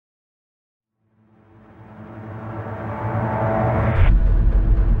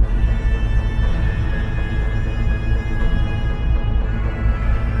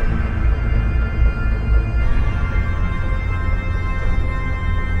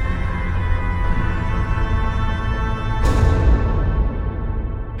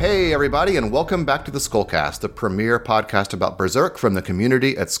Hey everybody, and welcome back to the Skullcast, the premier podcast about Berserk from the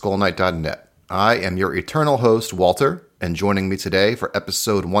community at skullknight.net. I am your eternal host, Walter, and joining me today for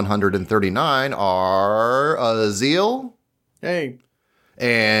episode 139 are Azeel. Hey.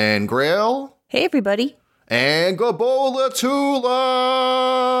 And Grail. Hey everybody. And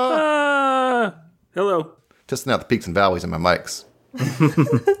Gabolatula! Hello. Testing out the peaks and valleys in my mics.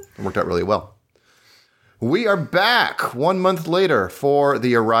 It worked out really well. We are back 1 month later for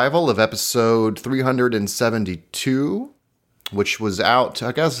the arrival of episode 372, which was out,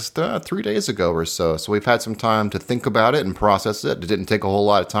 I guess, 3 days ago or so. So we've had some time to think about it and process it. It didn't take a whole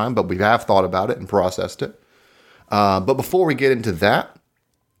lot of time, but we have thought about it and processed it. But before we get into that,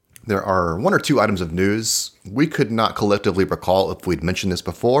 there are one or two items of news. We could not collectively recall if we'd mentioned this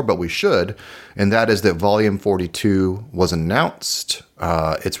before, but we should. And that is that Volume 42 was announced.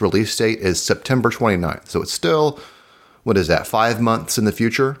 Its release date is September 29th. So it's still, 5 months in the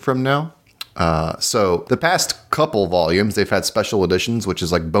future from now? So the past couple volumes, they've had special editions, which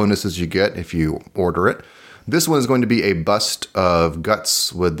is like bonuses you get if you order it. This one is going to be a bust of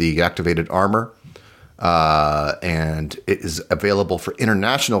Guts with the activated armor. And it is available for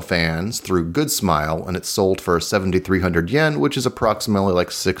international fans through Good Smile, and it's sold for 7,300 yen, which is approximately like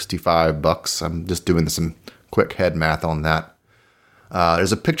 $65. I'm just doing some quick head math on that.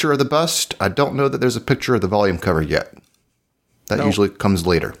 There's a picture of the bust. I don't know that there's a picture of the volume cover yet. That usually comes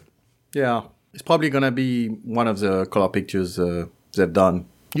later. Yeah, it's probably going to be one of the color pictures they've done.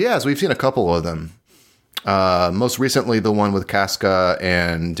 Yes, we've seen a couple of them. Most recently, the one with Casca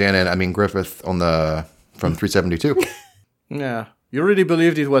and Griffith from 372. Yeah. You really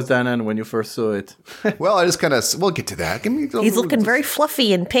believed it was Danon when you first saw it. Well, I just kind of, we'll get to that. He's looking very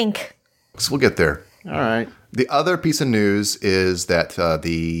fluffy and pink. So we'll get there. All right. The other piece of news is that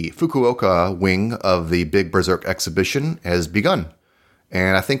the Fukuoka wing of the Big Berserk exhibition has begun.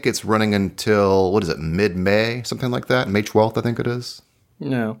 And I think it's running until, mid-May? Something like that? May 12th, I think it is.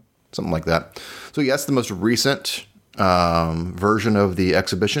 No. Something like that. So yes, the most recent version of the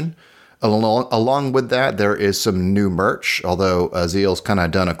exhibition. Along with that, there is some new merch, although Azeel's kind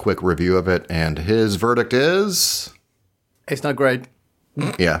of done a quick review of it, and his verdict is... It's not great.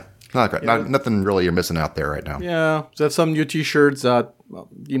 Yeah, not great. Nothing really you're missing out there right now. Yeah, they have some new t-shirts that,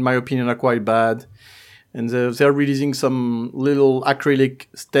 in my opinion, are quite bad. And they're releasing some little acrylic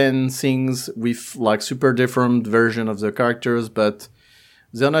stand things with like super different version of the characters, but...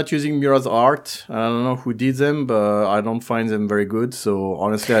 They're not using Mura's art. I don't know who did them, but I don't find them very good. So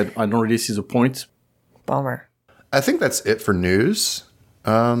honestly, I don't really see the point. Bummer. I think that's it for news.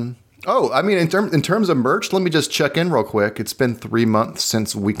 In terms of merch, let me just check in real quick. It's been 3 months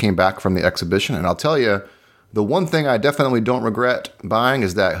since we came back from the exhibition, and I'll tell you, the one thing I definitely don't regret buying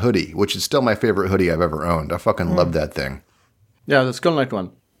is that hoodie, which is still my favorite hoodie I've ever owned. I fucking love that thing. Yeah, the Skull Knight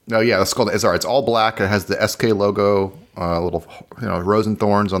one. Oh yeah, the Skull Knight. It's all black. It has the SK logo. Little, rose and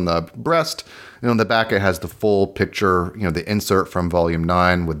thorns on the breast. And on the back, it has the full picture, the insert from Volume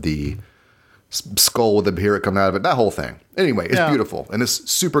 9 with the skull with the beard coming out of it. That whole thing. Anyway, it's beautiful. And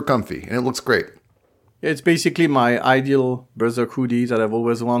it's super comfy. And it looks great. It's basically my ideal Berserk hoodie that I've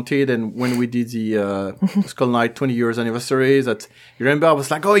always wanted. And when we did the Skull Knight 20 years anniversary, that you remember, I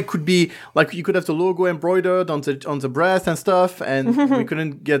was like, it could be like you could have the logo embroidered on the breast and stuff, and we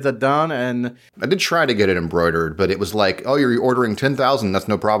couldn't get that done. And I did try to get it embroidered, but it was like, you're ordering 10,000, that's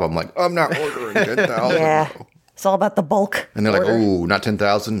no problem. I'm like, I'm not ordering 10,000. Yeah. It's all about the bulk. And they're like, not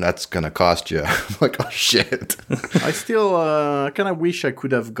 10,000? That's going to cost you. I'm like, oh, shit. I still kind of wish I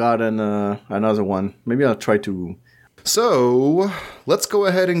could have gotten another one. Maybe I'll try to. So, let's go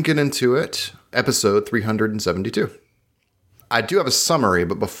ahead and get into it. Episode 372. I do have a summary,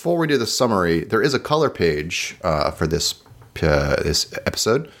 but before we do the summary, there is a color page for this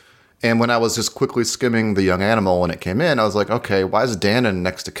episode. And when I was just quickly skimming the young animal when it came in, I was like, okay, why is Danon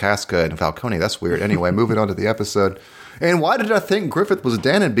next to Casca and Falconia? That's weird. Anyway, moving on to the episode. And why did I think Griffith was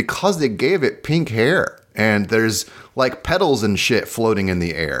Danon? Because they gave it pink hair. And there's like petals and shit floating in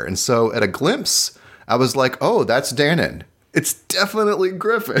the air. And so at a glimpse, I was like, oh, that's Danon. It's definitely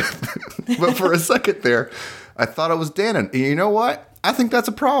Griffith. But for a second there, I thought it was Danon. And you know what? I think that's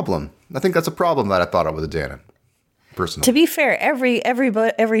a problem. I think that's a problem that I thought it was Danon. Personally. To be fair, every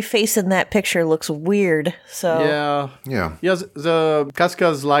face in that picture looks weird. So yeah. The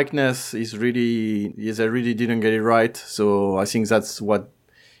Casca's likeness they really didn't get it right. So I think that's what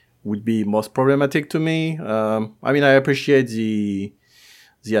would be most problematic to me. I appreciate the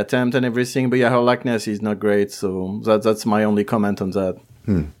attempt and everything, but her likeness is not great. So that's my only comment on that.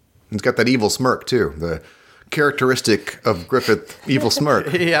 It's got that evil smirk too. The characteristic of Griffith evil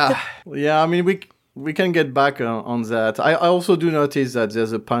smirk. Yeah. we can get back on that. I also do notice that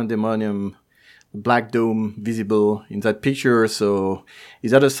there's a pandemonium black dome visible in that picture. So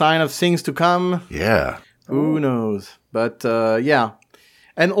is that a sign of things to come? Yeah. Who knows? But yeah.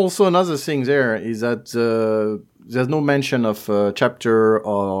 And also another thing there is that there's no mention of chapter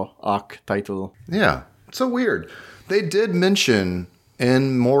or arc title. Yeah. It's so weird. They did mention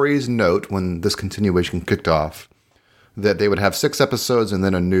in Maury's note when this continuation kicked off that they would have 6 episodes and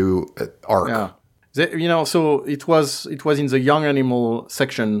then a new arc. Yeah. So it was in the young animal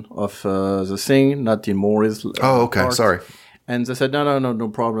section of the thing, not in Maury's. Oh, okay. Part. Sorry. And they said, no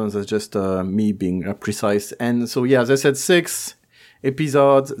problems. That's just me being precise. And so, yeah, they said 6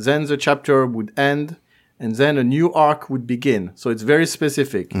 episodes, then the chapter would end, and then a new arc would begin. So it's very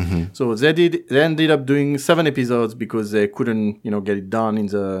specific. Mm-hmm. So they ended up doing 7 episodes because they couldn't, get it done in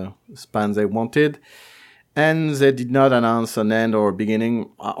the span they wanted. And they did not announce an end or beginning.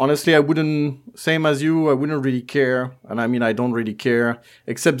 Honestly, I wouldn't, same as you, I wouldn't really care. And I mean, I don't really care,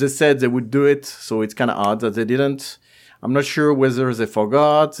 except they said they would do it. So it's kind of odd that they didn't. I'm not sure whether they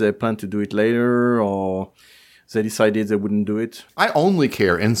forgot, they planned to do it later, or they decided they wouldn't do it. I only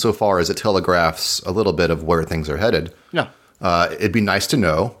care insofar as it telegraphs a little bit of where things are headed. Yeah. It'd be nice to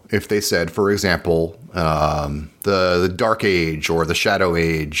know if they said, for example, the Dark Age or the Shadow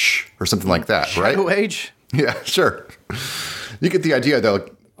Age or something like that, right? Shadow Age? Yeah, sure. You get the idea, though.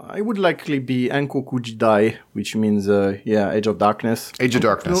 It would likely be Ankoku Jidai, which means, Age of Darkness. Age of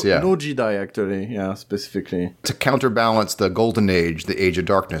Darkness, yeah. No Jidai, actually, yeah, specifically. To counterbalance the Golden Age, the Age of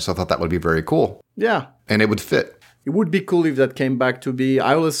Darkness, I thought that would be very cool. Yeah. And it would fit. It would be cool if that came back to be.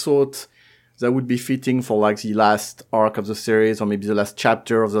 I always thought that would be fitting for, like, the last arc of the series, or maybe the last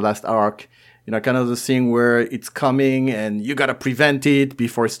chapter of the last arc. Kind of the thing where it's coming and you gotta prevent it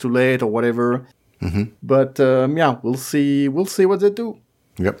before it's too late or whatever. Mm-hmm. But, we'll see what they do.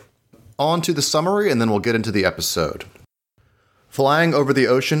 Yep. On to the summary, and then we'll get into the episode. Flying over the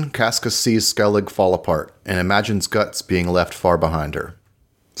ocean, Casca sees Skellig fall apart and imagines Guts being left far behind her.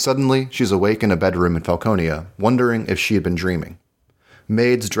 Suddenly, she's awake in a bedroom in Falconia, wondering if she had been dreaming.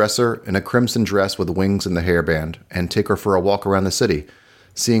 Maids dress her in a crimson dress with wings and the hairband, and take her for a walk around the city,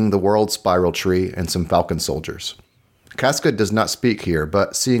 seeing the world spiral tree and some falcon soldiers. Casca does not speak here,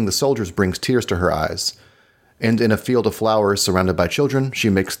 but seeing the soldiers brings tears to her eyes, and in a field of flowers surrounded by children, she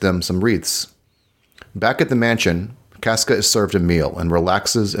makes them some wreaths. Back at the mansion, Casca is served a meal and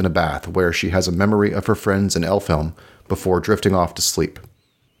relaxes in a bath where she has a memory of her friends in Elfhelm before drifting off to sleep.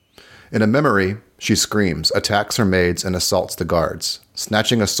 In a memory, she screams, attacks her maids, and assaults the guards,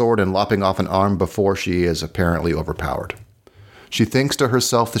 snatching a sword and lopping off an arm before she is apparently overpowered. She thinks to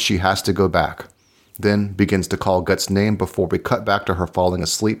herself that she has to go back, then begins to call Guts' name before we cut back to her falling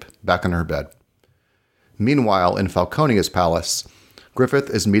asleep back in her bed. Meanwhile, in Falconia's palace, Griffith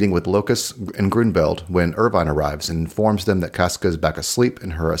is meeting with Locus and Grunbeld when Irvine arrives and informs them that Casca is back asleep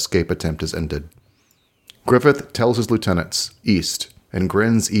and her escape attempt is ended. Griffith tells his lieutenants, East, and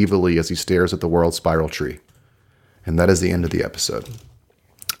grins evilly as he stares at the world spiral tree. And that is the end of the episode.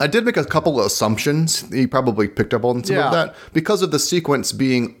 I did make a couple of assumptions. You probably picked up on some of that. Because of the sequence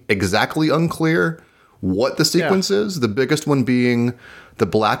being exactly unclear what the sequence is, the biggest one being the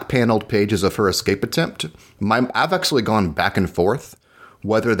black paneled pages of her escape attempt. I've actually gone back and forth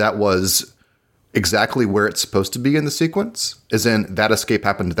whether that was exactly where it's supposed to be in the sequence, as in that escape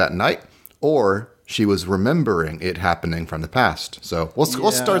happened that night, or she was remembering it happening from the past. So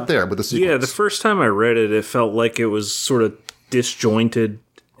let's start there with the sequence. Yeah, the first time I read it, it felt like it was sort of disjointed,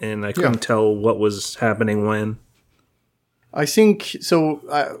 and I couldn't tell what was happening when. I think, so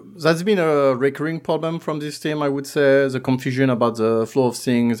that's been a recurring problem from this team, I would say, the confusion about the flow of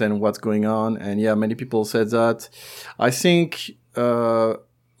things and what's going on. And yeah, many people said that. I think,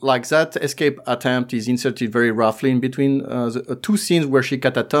 like that escape attempt is inserted very roughly in between the 2 scenes where she's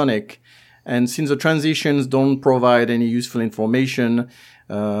catatonic. And since the transitions don't provide any useful information,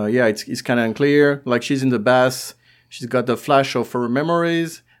 it's kind of unclear. Like she's in the bath, she's got the flash of her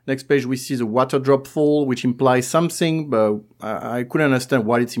memories. Next page, we see the water drop fall, which implies something, but I couldn't understand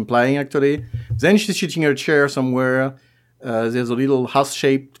what it's implying, actually. Then she's sitting in her chair somewhere. There's a little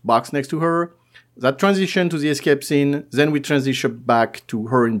house-shaped box next to her. That transition to the escape scene. Then we transition back to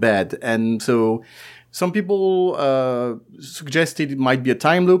her in bed. And so some people suggested it might be a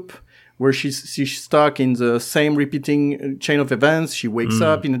time loop where she's stuck in the same repeating chain of events. She wakes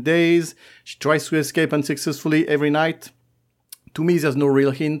up in a daze. She tries to escape unsuccessfully every night. To me, there's no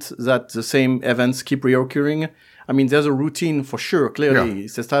real hint that the same events keep reoccurring. I mean, there's a routine for sure, clearly,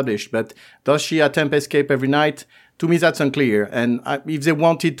 it's established, but does she attempt escape every night? To me, that's unclear. And if they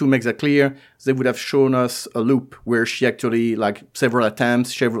wanted to make that clear, they would have shown us a loop where she actually, like, several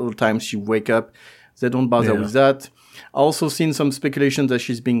times she wake up. They don't bother with that. I also seen some speculation that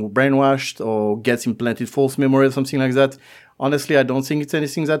she's being brainwashed or gets implanted false memory or something like that. Honestly, I don't think it's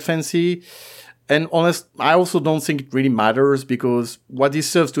anything that fancy. And I also don't think it really matters, because what this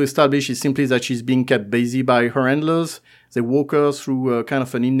serves to establish is simply that she's being kept busy by her handlers. They walk her through a kind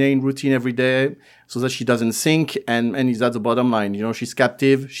of an inane routine every day so that she doesn't sink. And that's the bottom line. You know, she's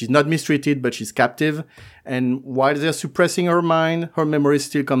captive. She's not mistreated, but she's captive. And while they're suppressing her mind, her memories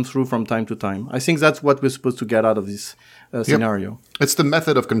still come through from time to time. I think that's what we're supposed to get out of this scenario. It's the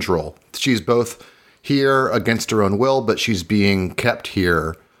method of control. She's both here against her own will, but she's being kept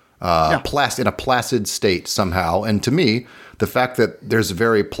here in a placid state somehow. And to me, the fact that there's a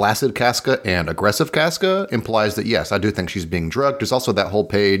very placid Casca and aggressive Casca implies that, yes, I do think she's being drugged. There's also that whole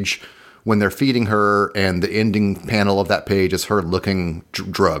page when they're feeding her, and the ending panel of that page is her looking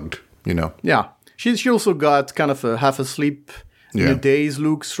drugged, you know? Yeah. She also got kind of a half asleep, in a dazed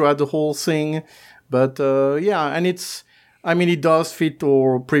look throughout the whole thing. But and it does fit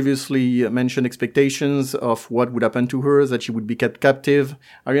our previously mentioned expectations of what would happen to her, that she would be kept captive.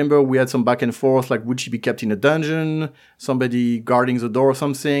 I remember we had some back and forth, like, would she be kept in a dungeon, somebody guarding the door or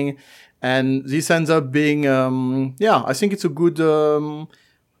something? And this ends up being, I think it's a good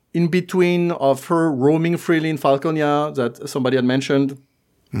in between of her roaming freely in Falconia that somebody had mentioned.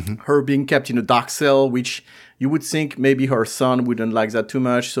 Mm-hmm. Her being kept in a dark cell, which you would think maybe her son wouldn't like that too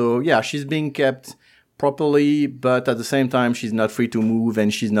much. So yeah, she's being kept properly, but at the same time, she's not free to move,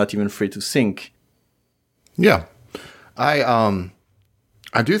 and she's not even free to think. Yeah.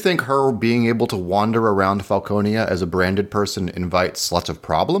 I do think her being able to wander around Falconia as a branded person invites lots of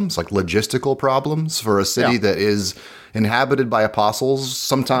problems, like logistical problems for a city that is inhabited by apostles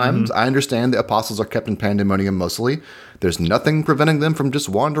sometimes. Mm-hmm. I understand the apostles are kept in pandemonium mostly. There's nothing preventing them from just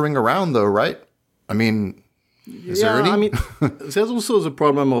wandering around, though, right? I mean, is there any? I mean, there's also the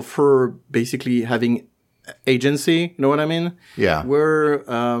problem of her basically having agency, you know what I mean? Yeah. Where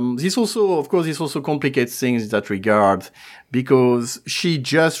this also complicates things in that regard, because she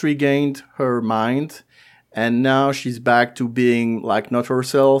just regained her mind, and now she's back to being like not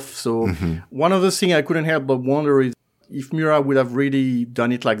herself. So one of the things I couldn't help but wonder is if Mira would have really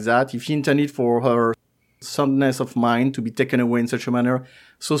done it like that, if she intended for her soundness of mind to be taken away in such a manner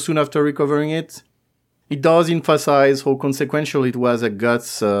so soon after recovering it. It does emphasize how consequential it was that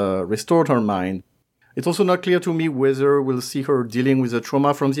Guts restored her mind. It's also not clear to me whether we'll see her dealing with the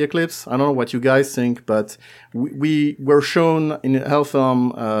trauma from the eclipse. I don't know what you guys think, but we were shown in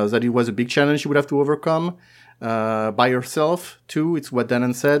Hellfilm that it was a big challenge she would have to overcome by herself, too. It's what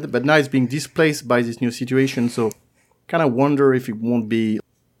Danan said. But now it's being displaced by this new situation, so kind of wonder if it won't be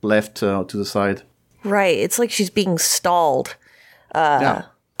left to the side. Right. It's like she's being stalled.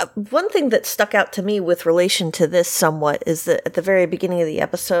 One thing that stuck out to me with relation to this somewhat is that at the very beginning of the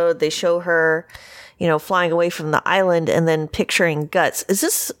episode, they show her, flying away from the island and then picturing Guts. Is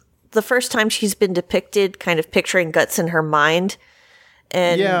this the first time she's been depicted kind of picturing Guts in her mind?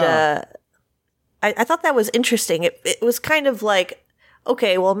 And I thought that was interesting. It was kind of like,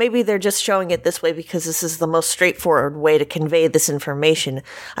 okay, well, maybe they're just showing it this way because this is the most straightforward way to convey this information.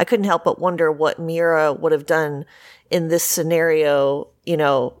 I couldn't help but wonder what Mira would have done in this scenario,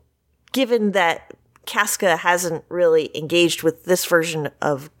 given that Casca hasn't really engaged with this version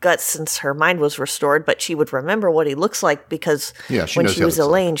of Guts since her mind was restored, but she would remember what he looks like because when she was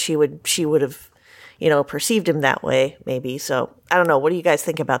Elaine, she would have, perceived him that way, maybe. So I don't know. What do you guys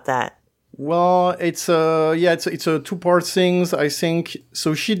think about that? Well, it's a two-part thing, I think.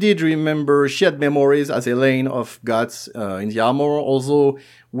 So she did remember, she had memories as Elaine of Guts in the armor. Also,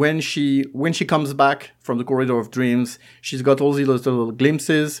 when she comes back from the Corridor of Dreams, she's got all these little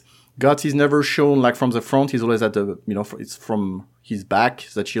glimpses. Guts is never shown like from the front. He's always at the, it's from his back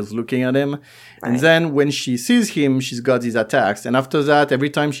that she's looking at him. Right. And then when she sees him, she's got these attacks. And after that, every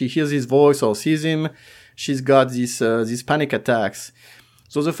time she hears his voice or sees him, she's got these panic attacks.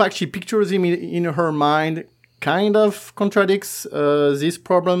 So the fact she pictures him in her mind kind of contradicts this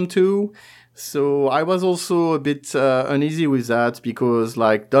problem too. So I was also a bit uneasy with that because,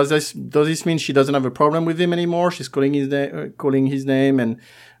 like, does this mean she doesn't have a problem with him anymore? She's calling his name and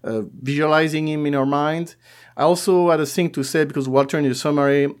visualizing him in her mind. I also had a thing to say because Walter, in your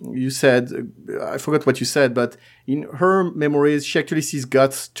summary, you said, I forgot what you said, but in her memories, she actually sees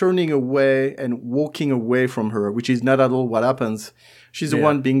Guts turning away and walking away from her, which is not at all what happens. She's the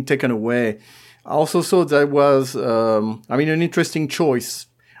one being taken away. I also thought that was, an interesting choice.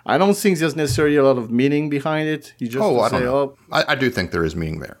 I don't think there's necessarily a lot of meaning behind it. You just I don't know. I do think there is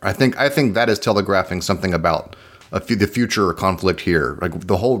meaning there. I think that is telegraphing something about the future conflict here. Like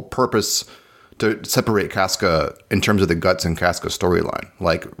the whole purpose to separate Casca in terms of the Guts and Casca storyline.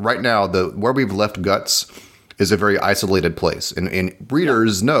 Like right now, where we've left Guts is a very isolated place. And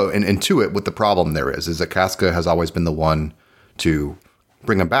readers know and intuit what the problem there is that Casca has always been the one to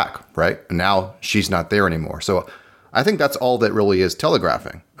bring him back, right? And now she's not there anymore. So I think that's all that really is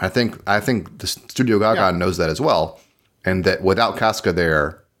telegraphing. I think the Studio Gaga knows that as well. And that without Casca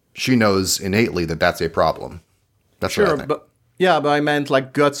there, she knows innately that that's a problem. That's what I think. But I meant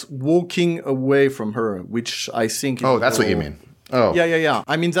like Guts walking away from her, which I think is... Oh, that's what you mean. Oh. Yeah.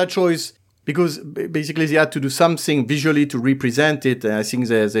 I mean, that choice... Because basically they had to do something visually to represent it, and I think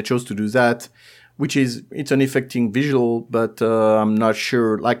they chose to do that, which is, it's an affecting visual, but I'm not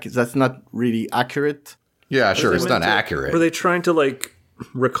sure, like, that's not really accurate. Yeah, sure, it's not accurate. Were they trying to, like,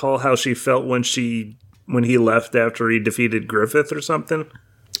 recall how she felt when he left after he defeated Griffith or something?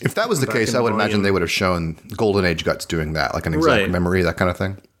 If that was the case, I would imagine they would have shown Golden Age Guts doing that, like an exact memory, that kind of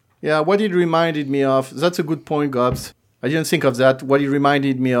thing. Yeah, what it reminded me of, that's a good point, Gobs. I didn't think of that. What it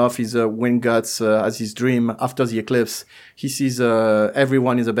reminded me of is when Guts has his dream after the eclipse. He sees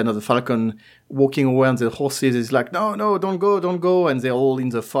everyone in the band of the Falcon walking away, and the horses is like, no, don't go. And they're all in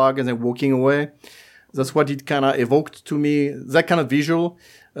the fog and they're walking away. That's what it kind of evoked to me, that kind of visual.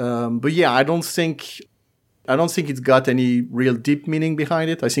 But yeah, I don't think it's got any real deep meaning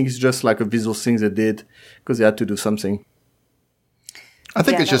behind it. I think it's just like a visual thing they did because they had to do something. I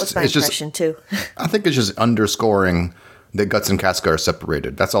think it's just too. I think it's just underscoring that Guts and Casca are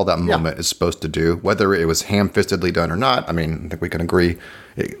separated. That's all that moment is supposed to do. Whether it was ham-fistedly done or not, I mean, I think we can agree.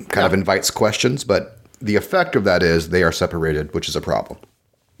 It kind of invites questions, but the effect of that is they are separated, which is a problem.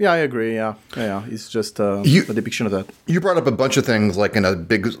 Yeah, I agree. Yeah. It's just a depiction of that. You brought up a bunch of things, like in a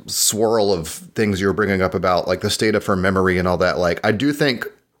big swirl of things you were bringing up about, like the state of her memory and all that. Like, I don't think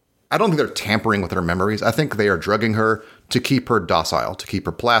they're tampering with her memories. I think they are drugging her to keep her docile, to keep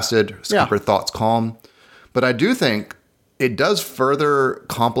her placid, to keep her thoughts calm. But I do think it does further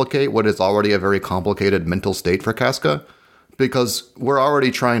complicate what is already a very complicated mental state for Casca, because we're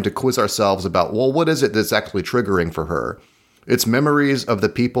already trying to quiz ourselves about, well, what is it that's actually triggering for her? It's memories of the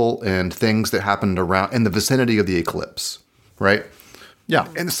people and things that happened around in the vicinity of the eclipse, right? Yeah.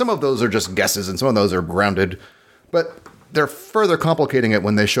 And some of those are just guesses, and some of those are grounded. But they're further complicating it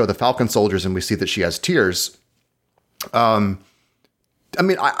when they show the Falcon soldiers and we see that she has tears. I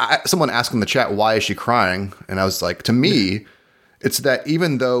mean, someone asked in the chat, why is she crying? And I was like, to me, it's that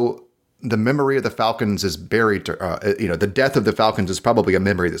even though the memory of the Falcons is buried to the death of the Falcons is probably a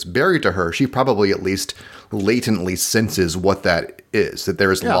memory that's buried to her, she probably at least latently senses what that is, that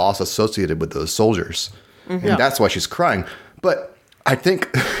there is loss associated with those soldiers. Mm-hmm. And that's why she's crying. But I think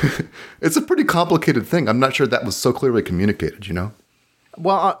it's a pretty complicated thing. I'm not sure that was so clearly communicated, you know?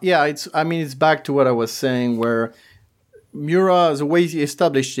 Well, it's back to what I was saying, where Miura, the way he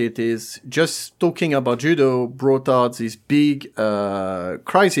established it is just talking about judo brought out this big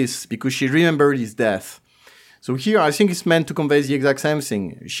crisis because she remembered his death. So here, I think it's meant to convey the exact same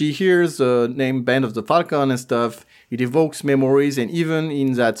thing. She hears the name Band of the Falcon and stuff. It evokes memories, and even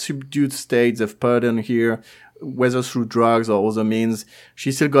in that subdued state of pardon here, whether through drugs or other means,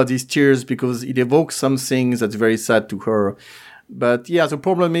 she still got these tears because it evokes some things that's very sad to her. But yeah, the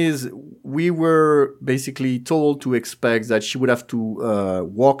problem is we were basically told to expect that she would have to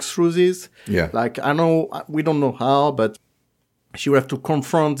walk through this. Yeah. Like, I know, we don't know how, but she would have to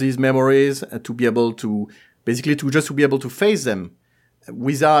confront these memories to be able to, basically to be able to face them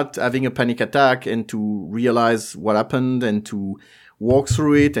without having a panic attack and to realize what happened and to walk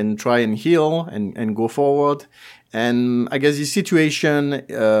through it and try and heal and go forward. And I guess this situation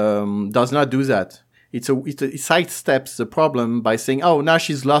does not do that. It sidesteps the problem by saying, oh, now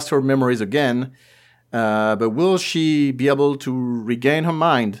she's lost her memories again. But will she be able to regain her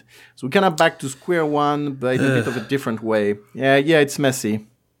mind? So we're kind of back to square one, but in a bit of a different way. Yeah, it's messy.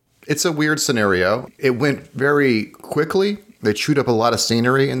 It's a weird scenario. It went very quickly. They chewed up a lot of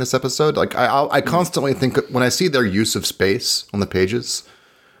scenery in this episode. Like I constantly think, when I see their use of space on the pages,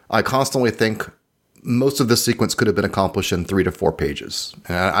 I constantly think most of the sequence could have been accomplished in 3 to 4 pages.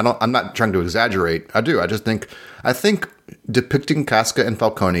 And I'm not trying to exaggerate. I think depicting Casca and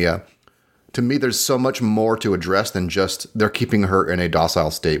Falconia, to me, there's so much more to address than just they're keeping her in a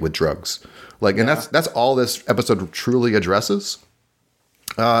docile state with drugs. And that's all this episode truly addresses.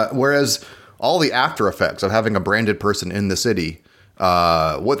 Whereas all the after effects of having a branded person in the city,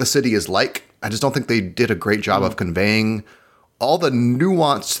 what the city is like, I just don't think they did a great job of conveying all the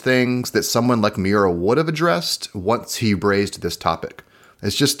nuanced things that someone like Miura would have addressed once he raised this topic.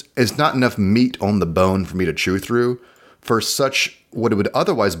 It's not enough meat on the bone for me to chew through for such what it would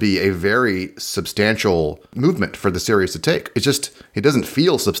otherwise be a very substantial movement for the series to take. It doesn't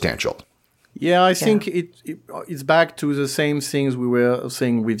feel substantial. Yeah, I think it's back to the same things we were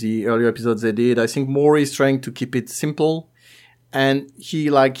saying with the earlier episodes they did. I think Maury is trying to keep it simple, and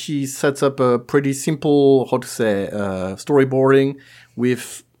he sets up a pretty simple, storyboarding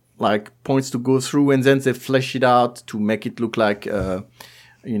with like points to go through, and then they flesh it out to make it look like a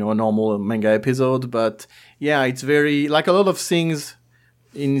normal manga episode. But yeah, it's very like a lot of things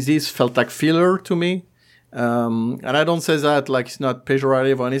in this felt like filler to me. And I don't say that like it's not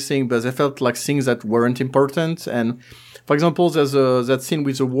pejorative or anything, but they felt like things that weren't important. And for example, there's that scene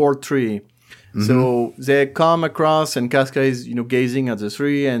with the ward tree. Mm-hmm. So they come across and Casca is, gazing at the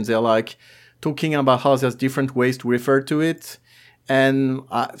tree, and they're like talking about how there's different ways to refer to it. And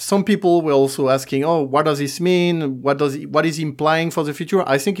some people were also asking, oh, what does this mean? What is he implying for the future?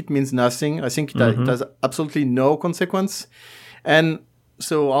 I think it means nothing. I think that it has absolutely no consequence. And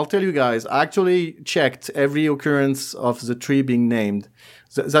so I'll tell you guys, I actually checked every occurrence of the tree being named.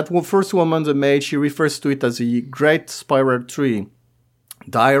 That first woman, the maid, she refers to it as the Great Spiral Tree.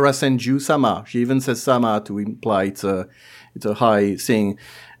 Daira Senju Sama. She even says Sama to imply it's a high thing.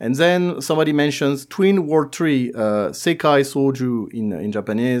 And then somebody mentions Twin Ward Tree, Sekai Soju in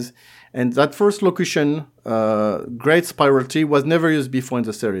Japanese. And that first locution, Great Spiral Tree, was never used before in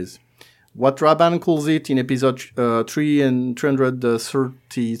the series. What Raban calls it in episode 3 and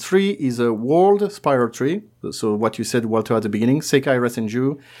 333 is a world spiral tree. So what you said, Walter, at the beginning, Sekai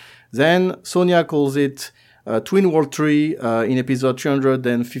Rasenju. Then Sonia calls it twin world tree in episode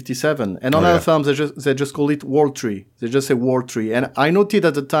 357. And on other films, they just call it world tree. They just say world tree. And I noted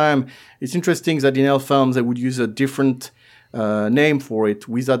at the time, it's interesting that in elf films, they would use a different name for it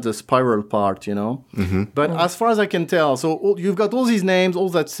without the spiral part, Mm-hmm. But as far as I can tell, so you've got all these names, all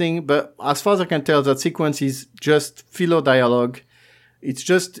that thing, but as far as I can tell, that sequence is just filler dialogue. It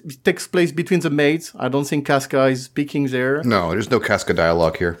takes place between the maids. I don't think Casca is speaking there. No, there's no Casca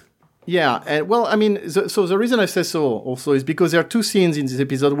dialogue here. Yeah, and well, I mean, so the reason I say so also is because there are two scenes in this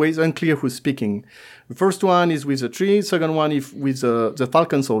episode where it's unclear who's speaking. The first one is with the tree, the second one is with the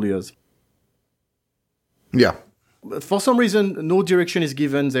Falcon soldiers. Yeah. For some reason, no direction is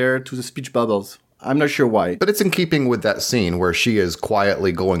given there to the speech bubbles. I'm not sure why. But it's in keeping with that scene where she is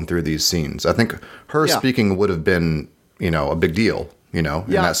quietly going through these scenes. I think her speaking would have been, a big deal, in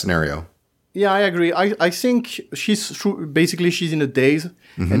that scenario. Yeah, I agree. I think she's in a daze.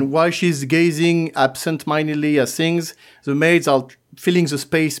 Mm-hmm. And while she's gazing absent-mindedly at things, the maids are filling the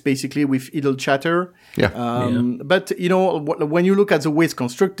space basically with idle chatter. Yeah. But, when you look at the way it's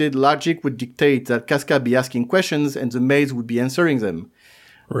constructed, logic would dictate that Casca be asking questions and the maids would be answering them.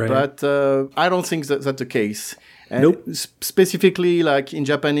 Right. But I don't think that's the case. And nope. Specifically, like in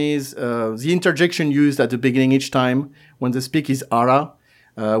Japanese, the interjection used at the beginning each time when they speak is ara,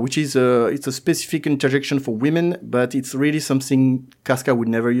 which is it's a specific interjection for women, but it's really something Casca would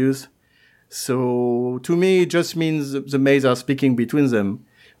never use. So to me, it just means the maids are speaking between them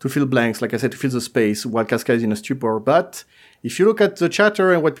to fill blanks, like I said, to fill the space while Casca is in a stupor. But if you look at the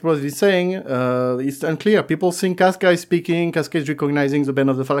chatter and what people are saying, it's unclear. People think Casca is speaking, Casca is recognizing the band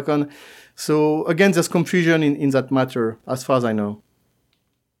of the Falcon. So again, there's confusion in that matter, as far as I know.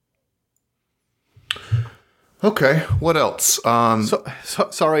 Okay, what else?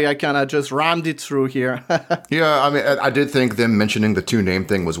 Sorry, I kind of just rammed it through here. Yeah, I mean, I did think them mentioning the two name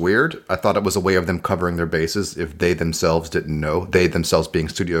thing was weird. I thought it was a way of them covering their bases if they themselves didn't know. They themselves being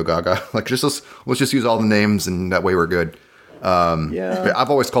Studio Gaga. Like, let's just use all the names and that way we're good. I've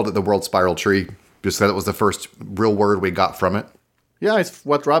always called it the World Spiral Tree, just that it was the first real word we got from it. Yeah, it's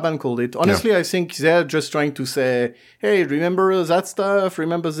what Raban called it. Honestly, I think they're just trying to say, hey, remember that stuff?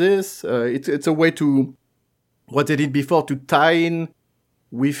 Remember this? It's a way to... what they did before to tie in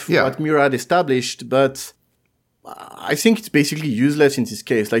with what Mira had established, but I think it's basically useless in this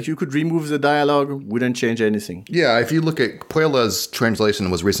case. Like, you could remove the dialogue, wouldn't change anything. Yeah, if you look at Puela's translation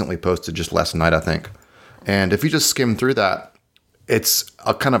was recently posted just last night, I think. And if you just skim through that, it's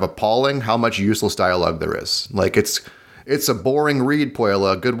a kind of appalling how much useless dialogue there is. Like, it's a boring read,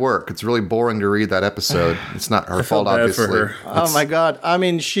 Puela. Good work. It's really boring to read that episode. It's not her fault, obviously. For her. Oh my God. I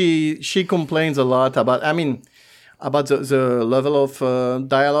mean, she complains a lot about the level of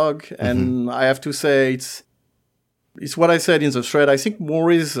dialogue, and I have to say it's what I said in the thread. I think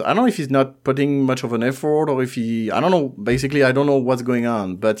Maurice, I don't know if he's not putting much of an effort, or if I don't know, basically I don't know what's going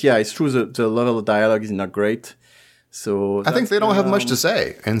on. But yeah, it's true the level of dialogue is not great. So I think they don't have much to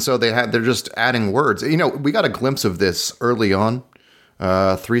say, and so they're just adding words. We got a glimpse of this early on,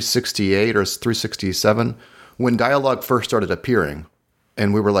 368 or 367, when dialogue first started appearing.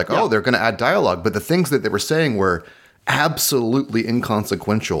 And we were like, they're going to add dialogue. But the things that they were saying were absolutely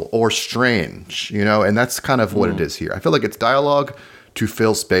inconsequential or strange, and that's kind of what it is here. I feel like it's dialogue to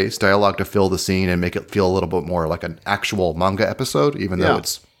fill space, dialogue to fill the scene and make it feel a little bit more like an actual manga episode, even though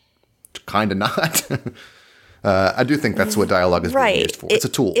it's kind of not. I do think that's what dialogue is being used for. It's a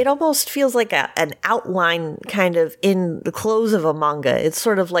tool. It almost feels like an outline kind of in the close of a manga. It's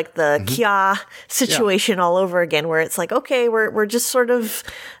sort of like the Kya situation all over again, where it's like, okay, we're just sort of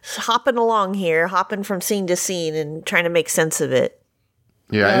hopping along here, hopping from scene to scene and trying to make sense of it.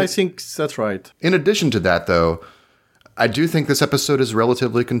 Yeah, I think that's right. In addition to that, though, I do think this episode is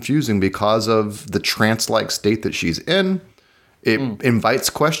relatively confusing because of the trance-like state that she's in. It invites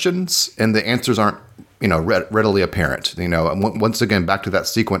questions, and the answers aren't, readily apparent. Once again, back to that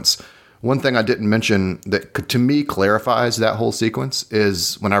sequence. One thing I didn't mention that to me clarifies that whole sequence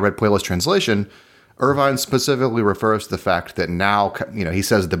is when I read Puello's translation, Irvine specifically refers to the fact that now, he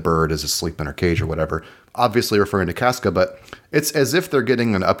says the bird is asleep in her cage or whatever, obviously referring to Casca, but it's as if they're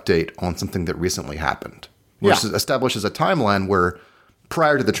getting an update on something that recently happened, which establishes a timeline where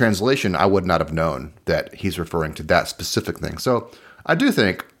prior to the translation, I would not have known that he's referring to that specific thing. So I do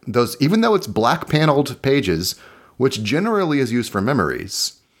think those, even though it's black paneled pages, which generally is used for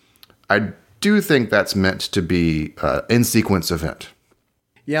memories, I do think that's meant to be an in-sequence event.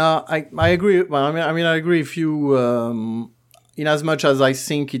 Yeah, I agree. Well, I agree with you in as much as I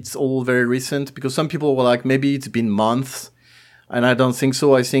think it's all very recent, because some people were like, maybe it's been months, and I don't think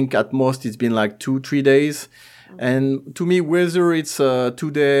so. I think at most it's been like 2-3 days. And to me, whether it's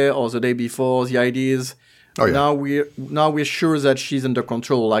today or the day before, the idea is now we're sure that she's under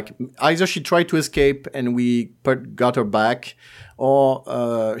control. Like either she tried to escape and we got her back,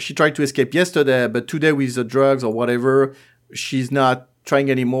 or she tried to escape yesterday, but today with the drugs or whatever, she's not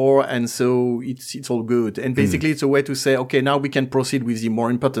trying anymore, and so it's all good. And basically, it's a way to say, okay, now we can proceed with the more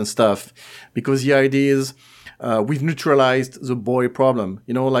important stuff, because the idea is. We've neutralized the boy problem.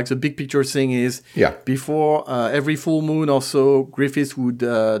 Like the big picture thing is before every full moon or so, Griffith would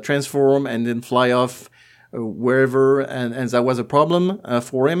transform and then fly off wherever, and that was a problem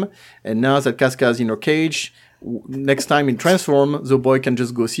for him. And now that Casca is in her cage, next time in Transform, the boy can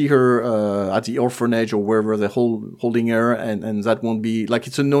just go see her at the orphanage or wherever they're holding her, and that won't be like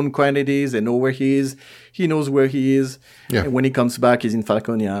it's a known quantity. They know where he is. He knows where he is. Yeah. And when he comes back, he's in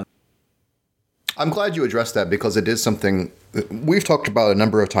Falconia. I'm glad you addressed that, because it is something we've talked about a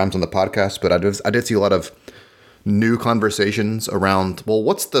number of times on the podcast, but I did see a lot of new conversations around, well,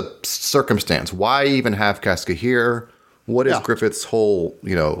 what's the circumstance? Why even have Casca here? What is Griffith's whole,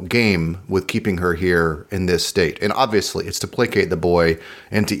 game with keeping her here in this state? And obviously it's to placate the boy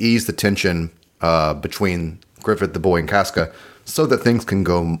and to ease the tension between Griffith, the boy, and Casca, so that things can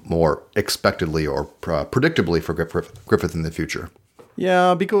go more expectedly or predictably for Griffith in the future.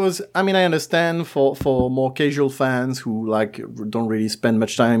 Yeah, because I understand for more casual fans who don't really spend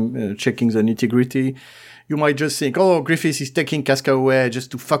much time checking the nitty-gritty, you might just think, oh, Griffith is taking Casca away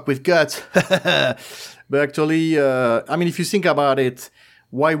just to fuck with Guts. But actually, if you think about it,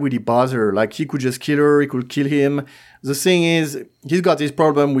 why would he bother? Like, he could just kill her, he could kill him. The thing is, he's got this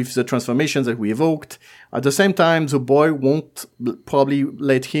problem with the transformations that we evoked. At the same time, the boy won't probably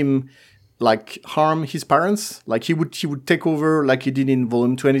let him harm his parents. Like he would take over like he did in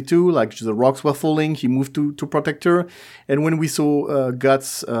volume 22, like the rocks were falling, he moved to protect her. And when we saw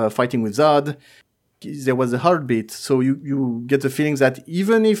Guts fighting with Zod, there was a heartbeat. So you get the feelings that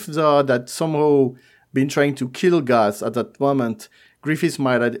even if Zod had somehow been trying to kill Guts at that moment, Griffith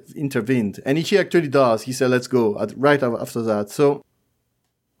might have intervened. And he actually does. He said, let's go, right after that. So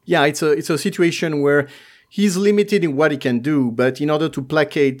yeah, it's a situation where he's limited in what he can do, but in order to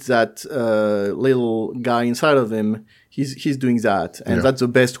placate that little guy inside of him, he's doing that, and that's the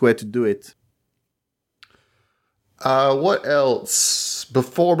best way to do it. What else?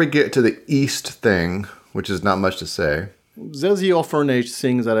 Before we get to the East thing, which is not much to say. There's the orphanage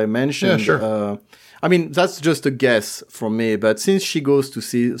thing that I mentioned. Yeah, sure. That's just a guess from me, but since she goes to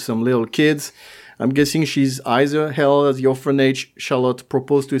see some little kids, I'm guessing she's either held at the orphanage Charlotte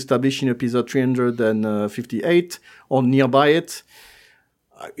proposed to establish in episode 358 or nearby it.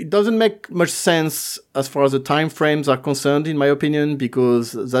 It doesn't make much sense as far as the time frames are concerned, in my opinion,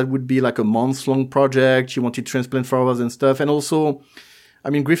 because that would be like a months-long project. She wanted transplant flowers and stuff. And also,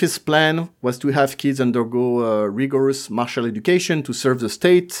 Griffith's plan was to have kids undergo rigorous martial education to serve the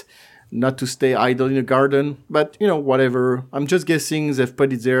state, not to stay idle in a garden, but, whatever. I'm just guessing they've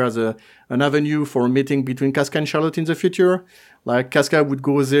put it there as an avenue for a meeting between Casca and Charlotte in the future. Like, Casca would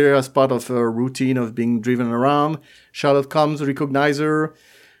go there as part of a routine of being driven around. Charlotte comes, recognizes her,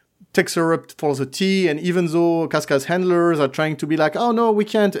 takes her up for the tea, and even though Casca's handlers are trying to be like, oh no, we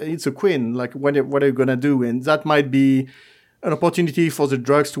can't, it's a queen, like, what are you gonna do? And that might be an opportunity for the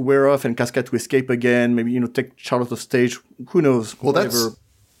drugs to wear off and Casca to escape again. Maybe, take Charlotte off stage. Who knows? Well,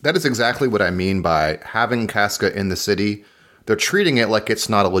 that is exactly what I mean by having Casca in the city. They're treating it like it's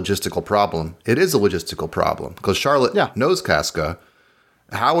not a logistical problem. It is a logistical problem because Charlotte knows Casca.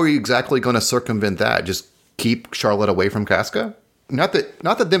 How are you exactly going to circumvent that? Just keep Charlotte away from Casca? Not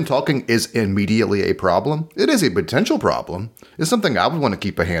that them talking is immediately a problem. It is a potential problem. It's something I would want to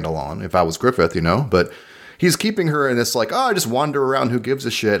keep a handle on if I was Griffith, But he's keeping her in this just wander around, who gives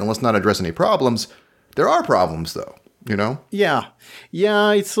a shit, and let's not address any problems. There are problems, though, Yeah.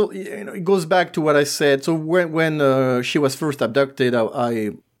 It's it goes back to what I said. So when she was first abducted,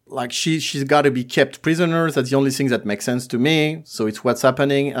 she's got to be kept prisoner. That's the only thing that makes sense to me. So it's what's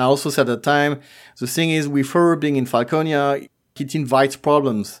happening. And I also said at the time, the thing is with her being in Falconia, it invites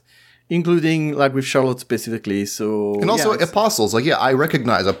problems, including with Charlotte specifically. So and also apostles. I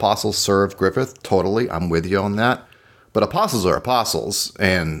recognize apostles serve Griffith totally. I'm with you on that. But apostles are apostles,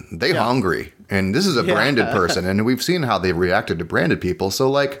 and they're hungry. And this is a branded person, and we've seen how they've reacted to branded people.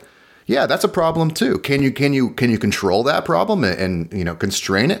 So, that's a problem too. Can you control that problem and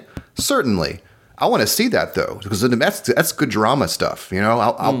constrain it? Certainly. I want to see that though, because that's good drama stuff.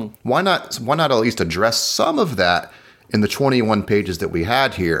 Why not at least address some of that in the 21 pages that we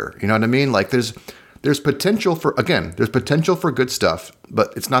had here? You know what I mean? There's potential for good stuff,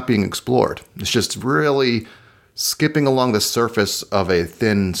 but it's not being explored. It's just really skipping along the surface of a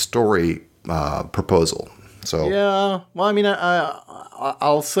thin story proposal. So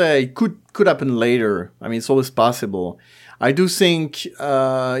I'll say could happen later. It's always possible. I do think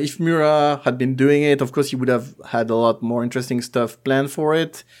if Mura had been doing it, of course he would have had a lot more interesting stuff planned for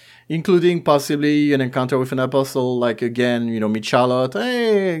it, including possibly an encounter with an apostle, meet Charlotte.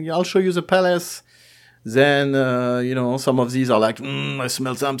 Hey, I'll show you the palace. Then, some of these are I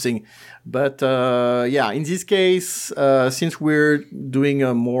smell something. But, in this case, since we're doing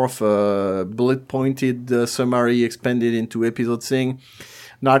a more of a bullet-pointed summary expanded into episode thing,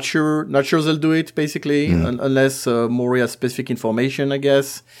 not sure they'll do it, basically, unless Maury has specific information, I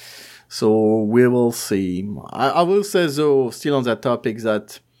guess. So we will see. I will say, though, still on that topic,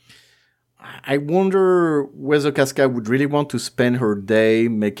 that I wonder whether Casca would really want to spend her day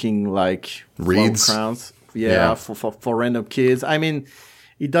making reeds, crowns, for random kids.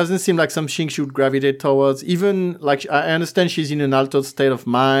 It doesn't seem like something she would gravitate towards. Even I understand she's in an altered state of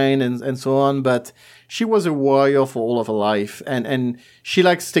mind and so on, but she was a warrior for all of her life, and she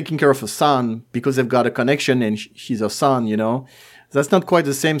likes taking care of her son because they've got a connection, and she's her son, That's not quite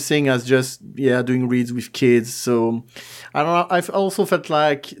the same thing as just, doing reads with kids. So, I don't know. I've also felt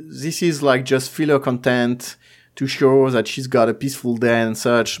like this is just filler content to show that she's got a peaceful day and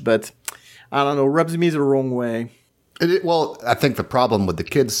such. But, I don't know, rubs me the wrong way. I think the problem with the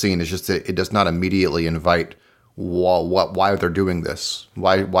kids scene is just that it does not immediately invite why they're doing this.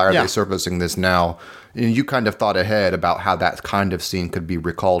 Why are they surfacing this now? You kind of thought ahead about how that kind of scene could be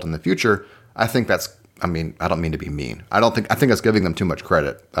recalled in the future. I think that's... I don't mean to be mean. I think that's giving them too much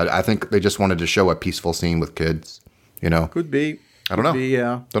credit. I think they just wanted to show a peaceful scene with kids, Could be. I don't know.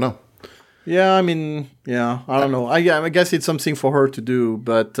 Don't know. Yeah, I don't know. I guess it's something for her to do,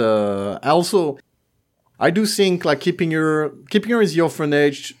 but I do think keeping her in the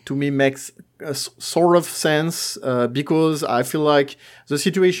orphanage to me makes a sort of sense because I feel like the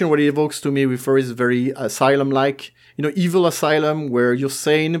situation what it evokes to me with her is very asylum-like. Evil asylum where you're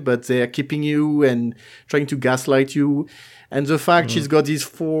sane, but they're keeping you and trying to gaslight you. And the fact she's got these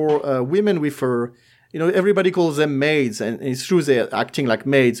 4 women with her, everybody calls them maids, and it's true they're acting like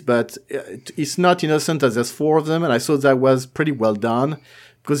maids, but it's not innocent as there's 4 of them. And I thought that was pretty well done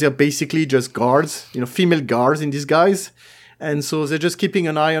because they're basically just guards, female guards in disguise. And so they're just keeping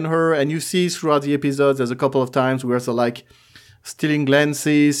an eye on her. And you see throughout the episodes, there's a couple of times where they're stealing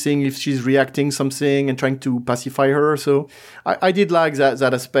glances, seeing if she's reacting something and trying to pacify her. So I did like that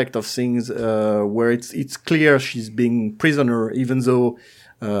aspect of things where it's clear she's being prisoner, even though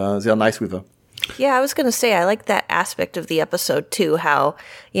they're nice with her. Yeah, I was going to say, I like that aspect of the episode too, how,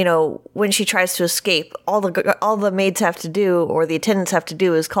 when she tries to escape, all the maids have to do, or the attendants have to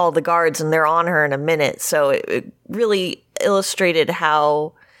do, is call the guards and they're on her in a minute. So it really illustrated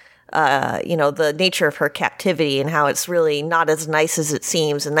how... the nature of her captivity and how it's really not as nice as it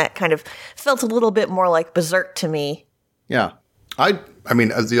seems. And that kind of felt a little bit more like Berserk to me. Yeah.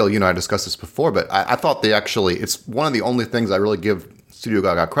 Azil, I discussed this before, but I thought it's one of the only things I really give Studio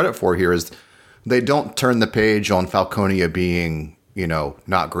Gaga credit for here is they don't turn the page on Falconia being,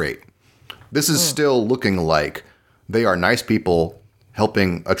 not great. This is still looking like they are nice people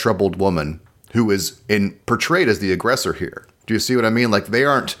helping a troubled woman who is portrayed as the aggressor here. Do you see what I mean? They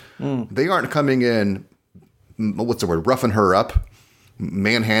aren't coming in roughing her up,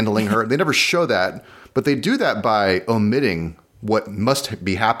 manhandling her. They never show that, but they do that by omitting what must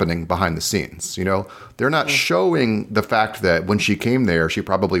be happening behind the scenes. They're not showing the fact that when she came there, she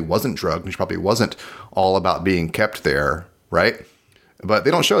probably wasn't drugged, and she probably wasn't all about being kept there, right? But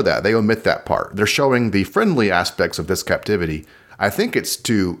they don't show that. They omit that part. They're showing the friendly aspects of this captivity. I think it's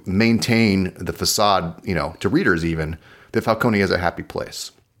to maintain the facade, to readers even, that Falconia is a happy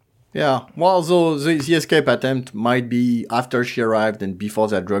place. Yeah. Well, so the escape attempt might be after she arrived and before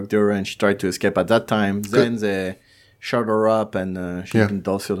they drugged her and she tried to escape at that time. Good. Then they shut her up and she's been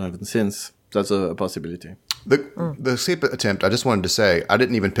docile ever since. That's a possibility. The escape attempt, I just wanted to say, I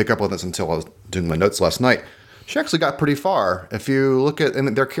didn't even pick up on this until I was doing my notes last night. She actually got pretty far. If you look at,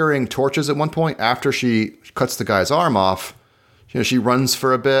 and they're carrying torches at one point after she cuts the guy's arm off. She runs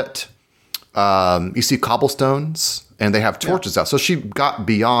for a bit. You see cobblestones, and they have torches out. So she got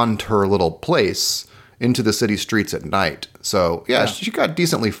beyond her little place into the city streets at night. So, she got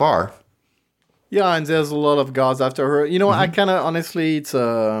decently far. Yeah, and there's a lot of guards after her. I kind of, honestly,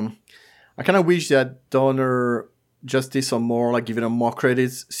 I kind of wish that done her justice or more, like giving her more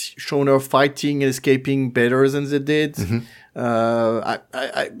credits, showing her fighting and escaping better than they did.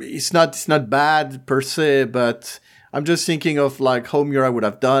 It's not bad per se, but I'm just thinking of like how Miura would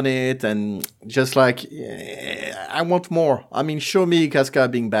have done it, and just like I want more. I mean, show me Casca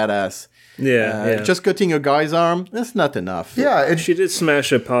being badass. Just cutting a guy's arm, that's not enough. Yeah, and she did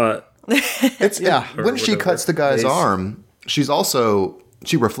smash a pot. When she cuts the guy's arm, she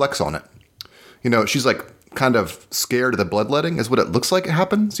reflects on it. She's like kind of scared of the bloodletting is what it looks like it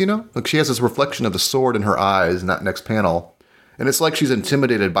happens, Like she has this reflection of the sword in her eyes in that next panel. And it's like she's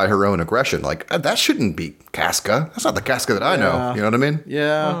intimidated by her own aggression. Like, that shouldn't be Casca. That's not the Casca that I know. You know what I mean?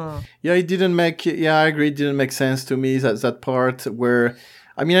 Yeah. Yeah, it didn't make... Yeah, I agree. It didn't make sense to me, that part where...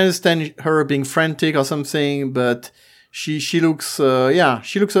 I mean, I understand her being frantic or something, but she looks...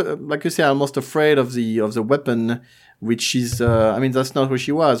 she looks, like you say, almost afraid of the weapon, which is... that's not who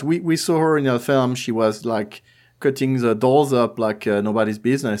she was. We saw her in the film. She was, like, cutting the dolls up like nobody's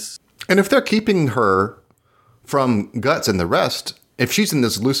business. And if they're keeping her from Guts and the rest, if she's in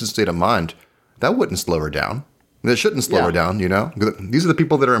this lucid state of mind, that wouldn't slow her down. That shouldn't slow her down, These are the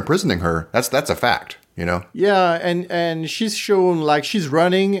people that are imprisoning her. That's a fact, Yeah, and she's shown like she's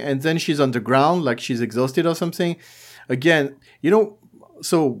running and then she's on the ground, like she's exhausted or something. Again,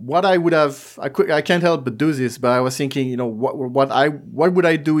 so what I would have, I can't help but do this, but I was thinking, what would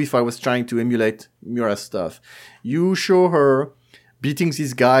I do if I was trying to emulate Miura's stuff? You show her beating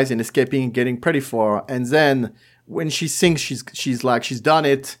these guys and escaping and getting pretty far, and then when she thinks she's done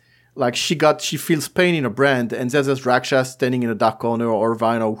it, like she feels pain in her brand, and there's this Rakshas standing in a dark corner, or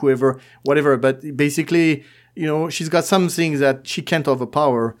Vine, or whoever, whatever, but basically, she's got something that she can't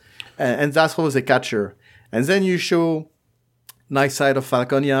overpower, and that's how they catch her. And then you show nice side of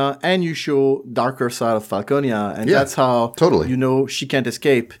Falconia, and you show darker side of Falconia, and that's how she can't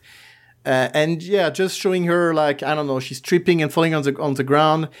escape. Just showing her, like, I don't know, she's tripping and falling on the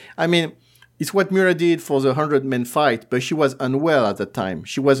ground. I mean, it's what Miura did for the 100-man fight, but she was unwell at that time.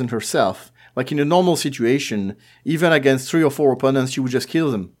 She wasn't herself. Like, in a normal situation, even against 3 or 4 opponents, she would just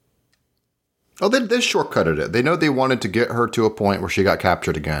kill them. Oh, they shortcutted it. They know they wanted to get her to a point where she got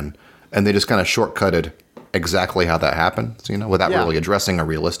captured again, and they just kind of shortcutted exactly how that happens, without really addressing a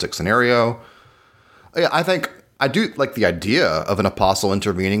realistic scenario. Yeah, I do like the idea of an apostle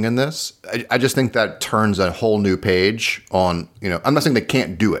intervening in this. I just think that turns a whole new page on, I'm not saying they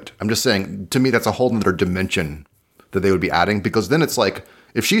can't do it. I'm just saying, to me, that's a whole other dimension that they would be adding, because then it's like,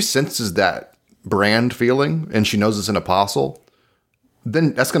 if she senses that brand feeling and she knows it's an apostle,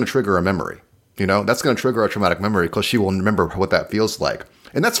 then that's going to trigger a memory. That's going to trigger a traumatic memory, because she will remember what that feels like.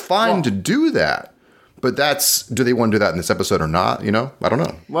 And that's fine to do that. But do they want to do that in this episode or not? I don't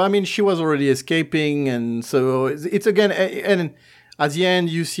know. Well, I mean, she was already escaping, and so it's again, and at the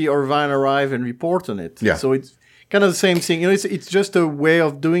end, you see Irvine arrive and report on it. Yeah. So it's kind of the same thing. It's just a way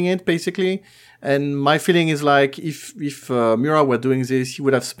of doing it, basically. And my feeling is like, if Miura were doing this, he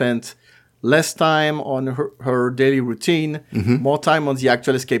would have spent less time on her daily routine, more time on the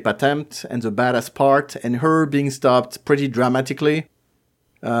actual escape attempt and the badass part, and her being stopped pretty dramatically.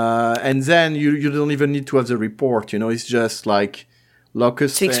 And then you don't even need to have the report, it's just like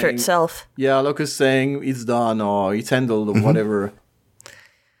Locust speaks for itself. Yeah, Locust saying it's done or it's handled or whatever.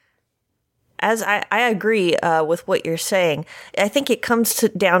 As I agree with what you're saying. I think it comes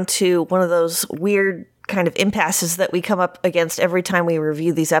down to one of those weird kind of impasses that we come up against every time we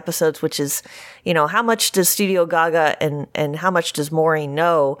review these episodes, which is, how much does Studio Gaga and how much does Maureen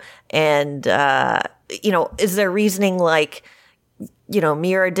know? And, is there reasoning like,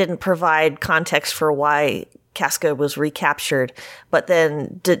 Miura didn't provide context for why Casca was recaptured. But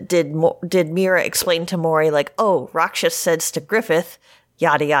then did Mira explain to Mori, like, oh, Rakshas says to Griffith,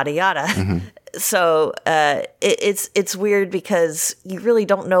 yada, yada, yada. Mm-hmm. So it's weird because you really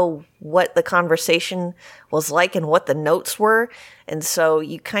don't know what the conversation was like and what the notes were. And so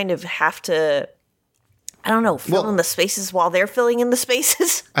you kind of have to, I don't know, fill in the spaces while they're filling in the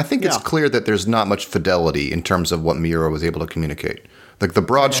spaces. I think it's clear that there's not much fidelity in terms of what Mira was able to communicate. Like the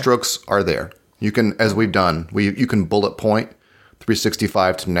broad strokes are there. You can, as we've done, you can bullet point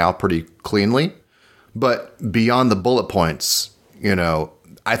 365 to now pretty cleanly. But beyond the bullet points,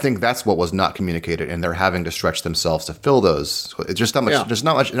 I think that's what was not communicated, and they're having to stretch themselves to fill those. So it's just not much. Yeah. There's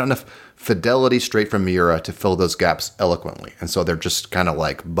not enough fidelity straight from Mira to fill those gaps eloquently, and so they're just kind of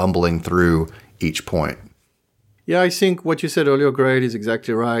like bumbling through each point. Yeah, I think what you said earlier, Greg, is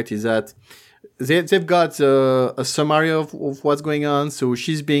exactly right. Is that they've got a summary of what's going on. So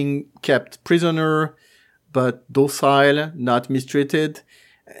she's being kept prisoner, but docile, not mistreated.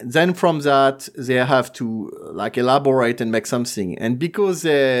 Then from that, they have to elaborate and make something. And because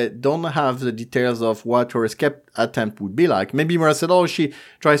they don't have the details of what her escape attempt would be like, maybe Mira said, oh, she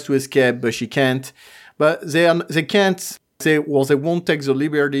tries to escape, but she can't. But they can't. They won't take the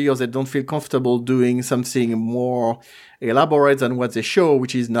liberty, or they don't feel comfortable doing something more elaborate than what they show,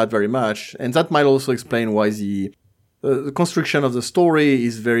 which is not very much. And that might also explain why the construction of the story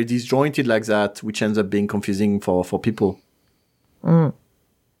is very disjointed like that, which ends up being confusing for people. Mm.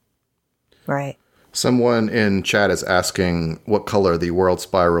 Right. Someone in chat is asking what color the World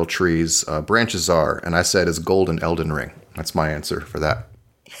Spiral tree's branches are, and I said it's gold in Elden Ring. That's my answer for that.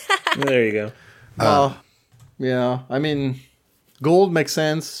 There you go. Yeah, I mean, gold makes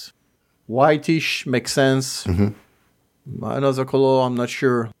sense. Whitish makes sense. Mm-hmm. Another color, I'm not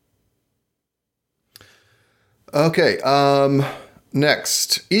sure. Okay,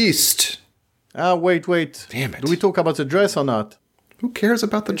 next. East. Wait. Damn it. Do we talk about the dress or not? Who cares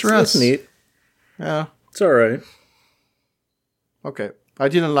about the dress? It's neat. Yeah. It's all right. Okay. I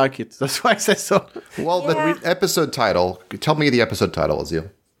didn't like it. That's why I said so. Well, the episode title. Tell me the episode title, Azil.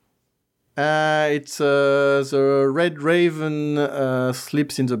 It's the Red Raven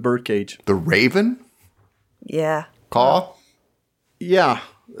sleeps in the birdcage. The Raven? Yeah. Caw? Yeah.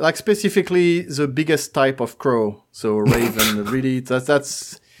 Like specifically the biggest type of crow. So Raven, really,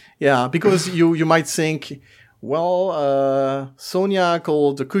 that's yeah, because you might think, well, Sonia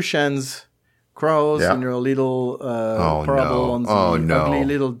called the cushions crows in her little parable on the ugly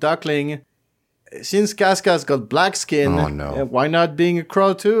little duckling. Since Casca's got black skin, why not being a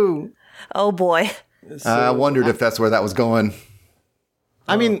crow too? Oh boy. So, I wondered if that's where that was going.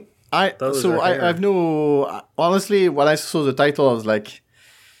 I mean, I've no, honestly, when I saw the title, I was like,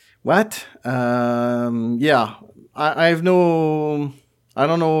 what? Yeah, I have no, I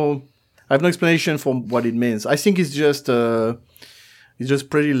don't know. I have no explanation for what it means. I think it's just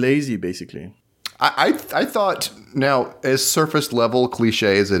pretty lazy, basically. I thought, now, as surface level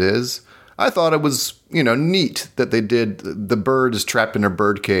cliche as it is, I thought it was, neat that they did the bird is trapped in a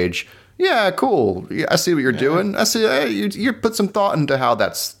bird cage. Yeah, cool. Yeah, I see what you're doing. I see you put some thought into how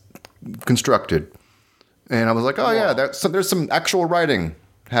that's constructed. And I was like, oh, yeah, there's some actual writing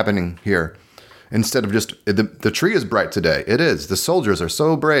happening here. Instead of just, the tree is bright today. It is. The soldiers are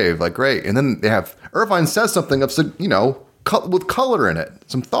so brave. Like, great. And then they have, Irvine says something of, with color in it.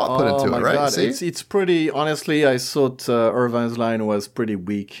 Some thought put into it, right? God. It's pretty, honestly, I thought Irvine's line was pretty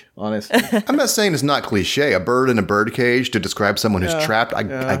weak, honestly. I'm not saying it's not cliche. A bird in a bird cage to describe someone who's trapped.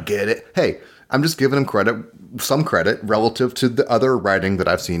 I get it. Hey, I'm just giving him some credit relative to the other writing that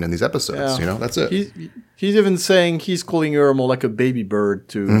I've seen in these episodes. That's it. He's even saying he's calling her more like a baby bird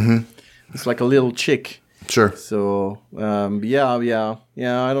too. Mm-hmm. It's like a little chick. Sure. So, yeah,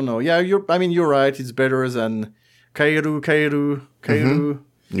 I don't know. Yeah, you're right. It's better than Kairu.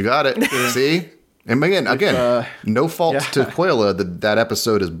 Mm-hmm. You got it. See? And again, no fault to Puella that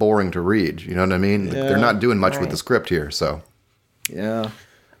episode is boring to read. You know what I mean? Like, they're not doing much with the script here, so. Yeah.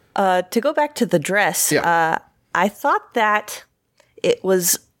 To go back to the dress, I thought that it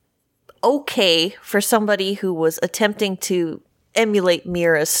was okay for somebody who was attempting to emulate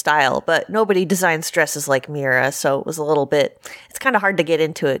Mira's style, but nobody designs dresses like Mira, so it was a little bit, it's kind of hard to get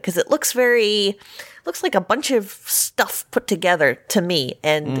into it because it looks like a bunch of stuff put together to me,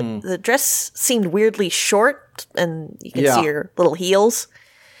 and the dress seemed weirdly short, and you can see her little heels.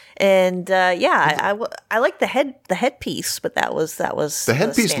 And I like the headpiece, but that was the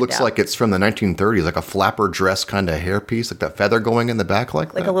headpiece looks like it's from the 1930s, like a flapper dress kind of hairpiece, like that feather going in the back,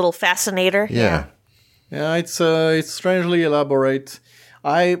 like a little fascinator. Yeah, it's strangely elaborate.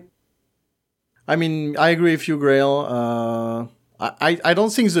 I mean, I agree with you, Grail. I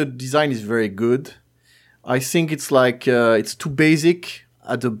don't think the design is very good. I think it's like it's too basic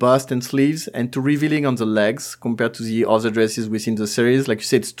at the bust and sleeves and too revealing on the legs compared to the other dresses within the series. Like you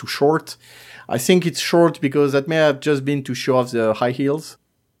said, it's too short. I think it's short because that may have just been to show off the high heels.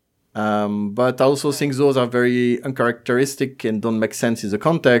 But I also think those are very uncharacteristic and don't make sense in the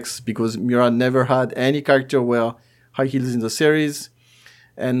context because Mira never had any character wear high heels in the series.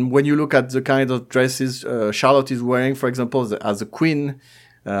 And when you look at the kind of dresses Charlotte is wearing, for example, as a queen,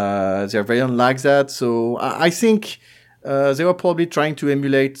 they're very unlike that. So I think they were probably trying to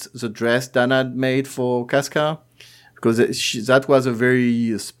emulate the dress Dana had made for Casca because that was a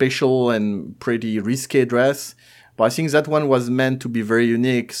very special and pretty risque dress. But I think that one was meant to be very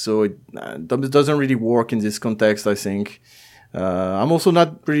unique, so it doesn't really work in this context, I think. I'm also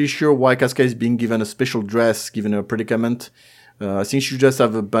not really sure why Casca is being given a special dress, given her predicament. I think she just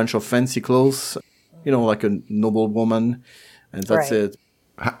have a bunch of fancy clothes, like a noble woman, and that's it.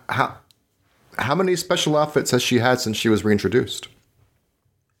 How many special outfits has she had since she was reintroduced?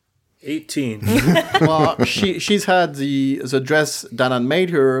 18. Well, she's had the dress Dana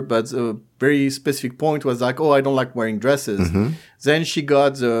made her, but the very specific point was like, oh, I don't like wearing dresses. Mm-hmm. Then she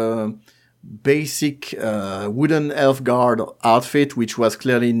got the basic wooden elf guard outfit, which was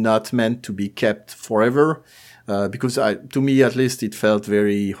clearly not meant to be kept forever, because to me at least it felt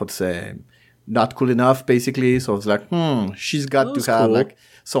very, not cool enough, basically. So I was like, she's got to have like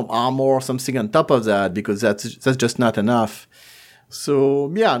some armor or something on top of that, because that's just not enough. So,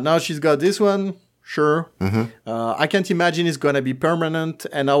 yeah, now she's got this one. Sure. Mm-hmm. I can't imagine it's going to be permanent.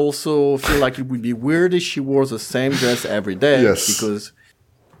 And I also feel like it would be weird if she wore the same dress every day. Yes. Because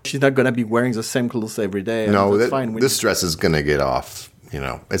she's not going to be wearing the same clothes every day. No, this dress is going to get off.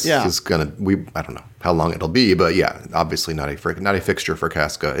 It's just going to, I don't know how long it'll be. But yeah, obviously not a fixture for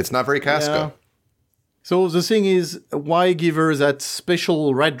Casca. It's not very Casca. Yeah. So the thing is, why give her that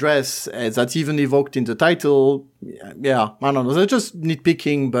special red dress that's even evoked in the title? Yeah, I don't know. They're just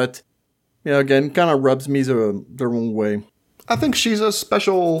nitpicking, but again, kind of rubs me the wrong way. I think she's a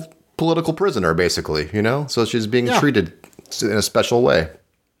special political prisoner, basically, So she's being treated in a special way.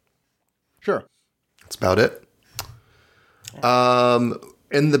 Sure. That's about it.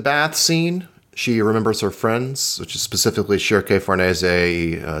 In the bath scene, she remembers her friends, which is specifically Shirke, Farnese,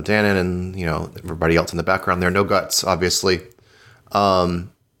 Danon, and, everybody else in the background there. No guts, obviously. And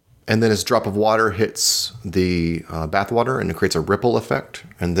then this drop of water hits the bathwater, and it creates a ripple effect.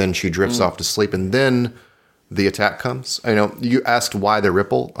 And then she drifts off to sleep. And then the attack comes. You asked why the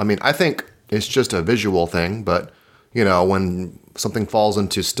ripple. I mean, I think it's just a visual thing. But, when something falls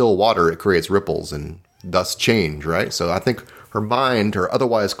into still water, it creates ripples and thus change, right? So I think her mind, her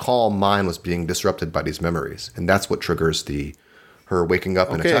otherwise calm mind, was being disrupted by these memories. And that's what triggers her waking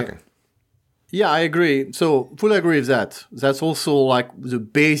up and attacking. Yeah, I agree. So, fully agree with that. That's also like the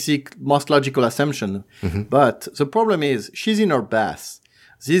basic, most logical assumption. Mm-hmm. But the problem is, she's in her bath.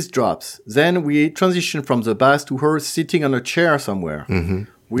 This drops. Then we transition from the bath to her sitting on a chair somewhere. Mm-hmm.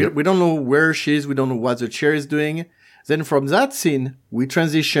 We don't know where she is. We don't know what the chair is doing. Then from that scene, we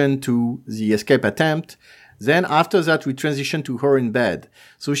transition to the escape attempt. Then after that, we transition to her in bed.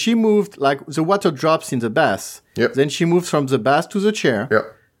 So she moved, like the water drops in the bath. Yep. Then she moves from the bath to the chair.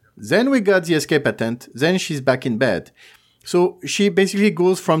 Yep. Then we got the escape attempt. Then she's back in bed. So she basically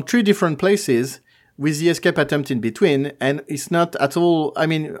goes from 3 different places with the escape attempt in between. And it's not at all, I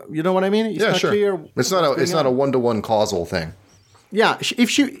mean, you know what I mean? It's not clear. It's not a one-to-one causal thing. Yeah.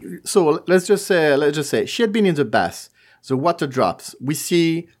 So let's just say she had been in the bath. The water drops. We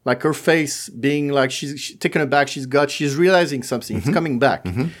see like her face being like she's taken aback. She's realizing something. Mm-hmm. It's coming back.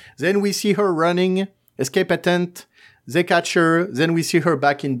 Mm-hmm. Then we see her running, escape attempt. They catch her. Then we see her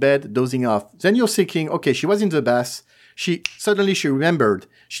back in bed, dozing off. Then you're thinking, okay, she was in the bath. She remembered.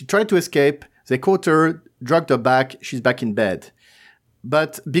 She tried to escape. They caught her, dragged her back. She's back in bed.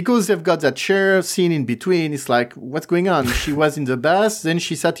 But because they've got that chair scene in between, it's like, what's going on? She was in the bath. Then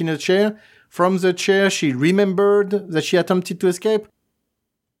she sat in a chair. From the chair, she remembered that she attempted to escape.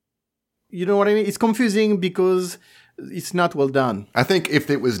 You know what I mean? It's confusing because it's not well done. I think if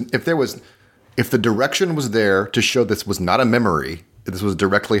the direction was there to show this was not a memory, this was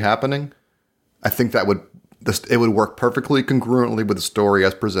directly happening, I think it would work perfectly congruently with the story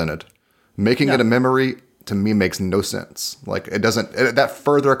as presented. Making it a memory, to me, makes no sense. Like, that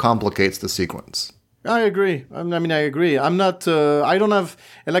further complicates the sequence. I agree. I agree. I'm not, I don't have,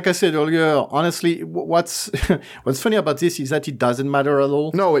 and like I said earlier, honestly, what's funny about this is that it doesn't matter at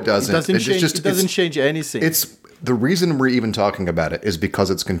all. No, it doesn't. It doesn't change anything. It's the reason we're even talking about it is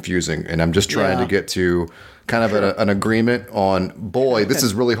because it's confusing. And I'm just trying to get to kind of an agreement on, boy, this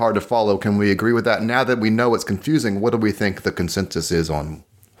is really hard to follow. Can we agree with that? Now that we know it's confusing, what do we think the consensus is on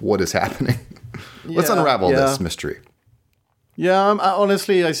what is happening? Let's unravel this mystery. Yeah,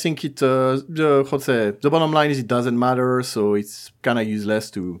 honestly, I think the bottom line is it doesn't matter, so it's kind of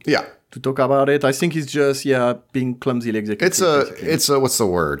useless to talk about it. I think it's just being clumsily executed. It's a what's the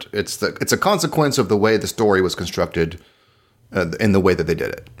word? It's a consequence of the way the story was constructed, in the way that they did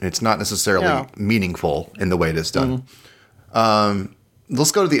it. It's not necessarily meaningful in the way it is done.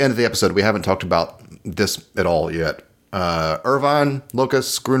 Let's go to the end of the episode. We haven't talked about this at all yet. Irvine,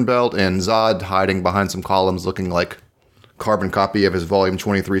 Locust, Grunbelt, and Zod hiding behind some columns, looking like carbon copy of his Volume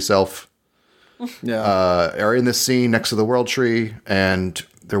 23 self. Are in this scene next to the World Tree, and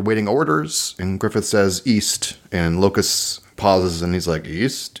they're waiting orders, and Griffith says east, and Locust pauses, and he's like,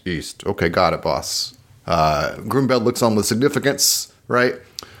 east? Okay, got it, boss. Grunbelt looks on with significance, right?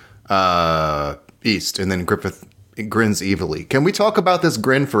 East, and then Griffith grins evilly. Can we talk about this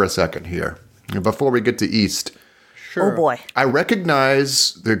grin for a second here, before we get to east? Sure. Oh boy. I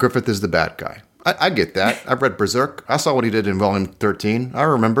recognize that Griffith is the bad guy. I get that. I've read Berserk. I saw what he did in Volume 13. I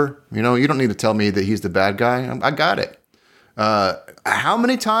remember. You don't need to tell me that he's the bad guy. I got it. How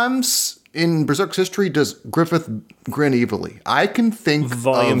many times in Berserk's history does Griffith grin evilly? I can think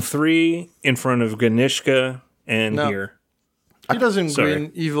Volume 3 in front of Ganishka and here. He doesn't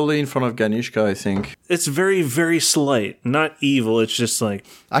grin evilly in front of Ganishka, I think. It's very, very slight. Not evil. It's just like...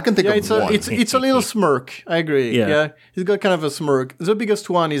 I can think of one. It's a little smirk. I agree. Yeah. He's got kind of a smirk. The biggest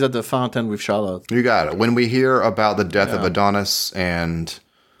one is at the fountain with Charlotte. You got it. When we hear about the death of Adonis and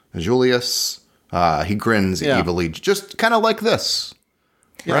Julius, he grins evilly. Just kind of like this.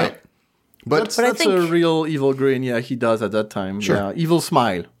 Right? But that's a real evil grin. Yeah, he does at that time. Sure. Yeah, evil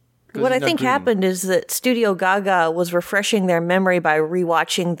smile. What I think happened is that Studio Gaga was refreshing their memory by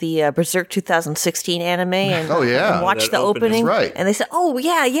rewatching the Berserk 2016 anime and, and watched the opening. Right. And they said, oh,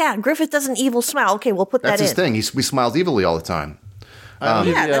 yeah, Griffith does an evil smile. Okay, we'll put that in. That's his thing. He smiles evilly all the time.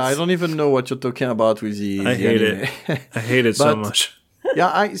 I don't even know what you're talking about with the I hate it. I hate it so much.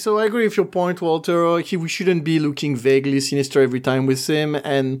 So I agree with your point, Walter. We shouldn't be looking vaguely sinister every time with him.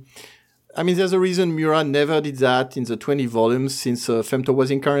 And I mean, there's a reason Miura never did that in the 20 volumes since Femto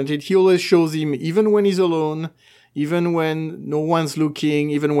was incarnated. He always shows him, even when he's alone, even when no one's looking,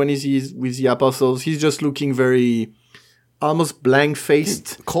 even when he's with the apostles, he's just looking very almost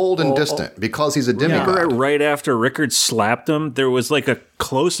blank-faced. Cold and distant, because he's a demigod. Remember right after Rickard slapped him, there was like a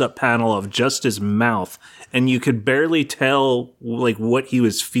close-up panel of just his mouth, and you could barely tell like what he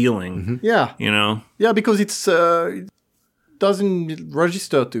was feeling. Yeah. Yeah, because it's... doesn't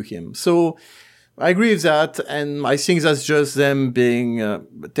register to him. So I agree with that, and I think that's just them being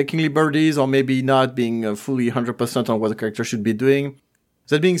taking liberties or maybe not being fully 100% on what the character should be doing.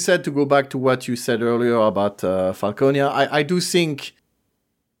 That being said, to go back to what you said earlier about Falconia, I do think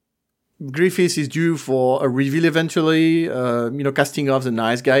Griffith is due for a reveal eventually, casting off the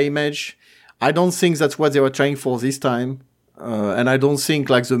nice guy image. I don't think that's what they were trying for this time. And I don't think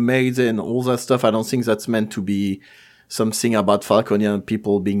like the maids and all that stuff, I don't think that's meant to be something about Falconia and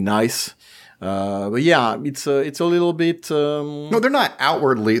people being nice. But yeah, it's a little bit... No, they're not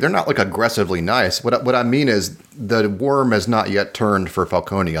like aggressively nice. What I mean is the worm has not yet turned for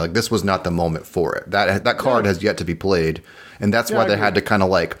Falconia. Like, this was not the moment for it. That card has yet to be played. And that's why they had to kind of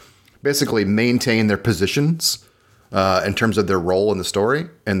like basically maintain their positions in terms of their role in the story.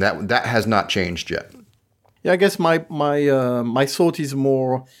 And that has not changed yet. Yeah, I guess my thought is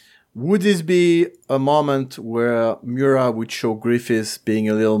more... Would this be a moment where Miura would show Griffith being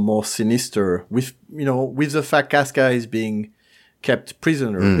a little more sinister with the fact Casca is being kept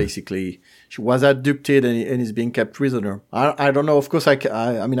prisoner, basically? She was abducted and is being kept prisoner. I don't know. Of course, I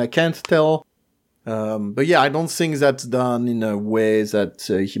can't tell. But yeah, I don't think that's done in a way that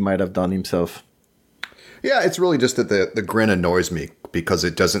he might have done himself. Yeah, it's really just that the grin annoys me because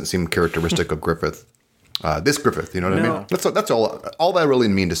it doesn't seem characteristic of Griffith. This Griffith, you know what I mean? That's all I really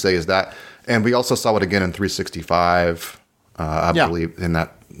mean to say is that. And we also saw it again in 365, I believe, in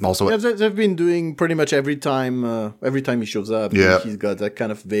that also. Yeah, they've been doing pretty much every time he shows up. Yeah. He's got that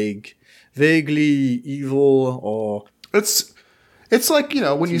kind of vaguely evil or... It's like,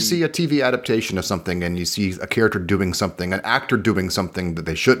 when you see a TV adaptation of something and you see a character doing something, an actor doing something that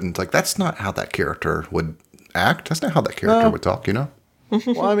they shouldn't, like, that's not how that character would act. That's not how that character would talk,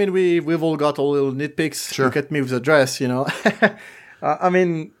 Well, I mean, we've all got all little nitpicks. Sure. Look at me with the dress, I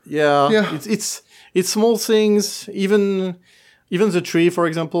mean, it's small things. Even the tree, for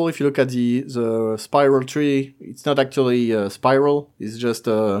example, if you look at the spiral tree, it's not actually a spiral. It's just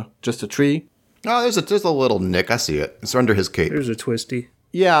a tree. Oh, there's a little nick. I see it. It's under his cape. There's a twisty.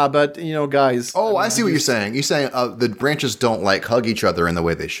 Yeah, but guys. Oh, I see what you're saying. You're saying the branches don't like hug each other in the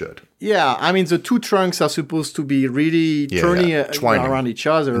way they should. Yeah, I mean, the two trunks are supposed to be really turning around each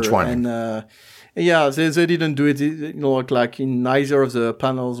other. And they didn't do it. It looked like in neither of the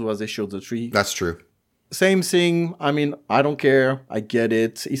panels where they showed the tree. That's true. Same thing. I mean, I don't care. I get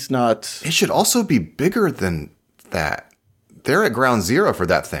it. It's not... It should also be bigger than that. They're at ground zero for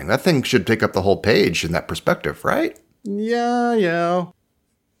that thing. That thing should take up the whole page in that perspective, right? Yeah.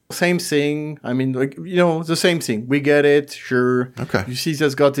 Same thing. I mean, like, the same thing. We get it, sure. Okay. You see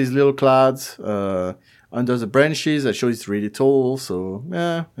that's got these little clouds under the branches that show it's really tall, so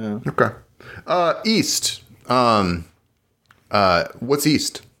yeah. Okay. East. What's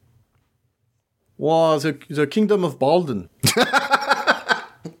east? Well, the Kingdom of Balden.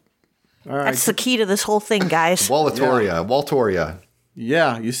 All right. That's the key to this whole thing, guys. Waltoria.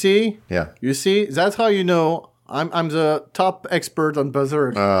 Yeah, you see? Yeah. You see? That's how you know I'm the top expert on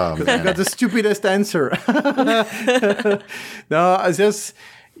Berserk. Oh, man. I got the stupidest answer. No, I just...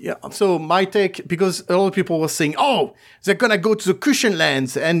 Yeah, so my take, because a lot of people were saying, oh, they're going to go to the Cushion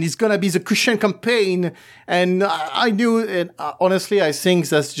lands and it's going to be the Cushion campaign. And I knew, and honestly, I think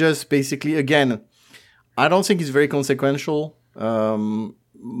that's just basically, again, I don't think it's very consequential.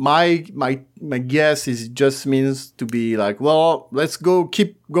 My guess is it just means to be like, well, let's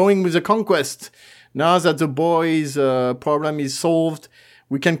keep going with the conquest. Now that the boys' problem is solved,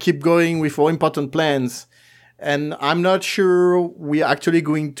 we can keep going with our important plans. And I'm not sure we're actually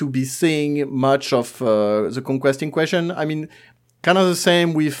going to be seeing much of the conquest in question. I mean, kind of the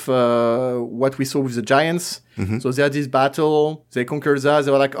same with what we saw with the giants. Mm-hmm. So they had this battle, they conquered that,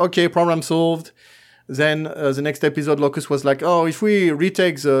 they were like, okay, problem solved. Then the next episode, Locust was like, oh, if we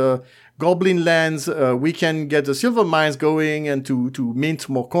retake the Goblin lands, we can get the silver mines going and to mint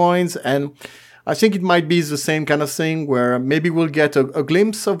more coins. And I think it might be the same kind of thing where maybe we'll get a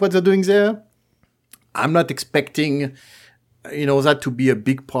glimpse of what they're doing there. I'm not expecting, that to be a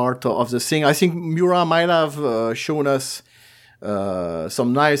big part of the thing. I think Mura might have shown us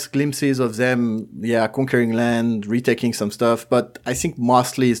some nice glimpses of them, conquering land, retaking some stuff. But I think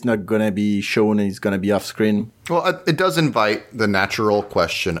mostly it's not going to be shown and it's going to be off screen. Well, it does invite the natural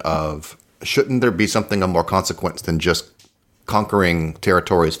question of, shouldn't there be something of more consequence than just conquering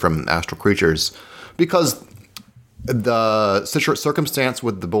territories from astral creatures? Because the circumstance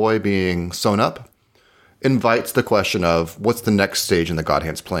with the boy being sewn up invites the question of what's the next stage in the God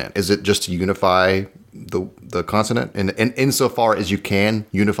Hand's plan? Is it just to unify the continent? And insofar as you can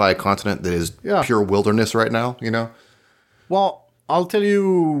unify a continent that is pure wilderness right now, Well, I'll tell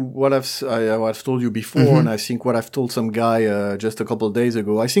you what I've told you before, mm-hmm. and I think what I've told some guy just a couple of days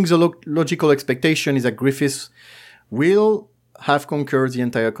ago. I think the logical expectation is that Griffith will have conquered the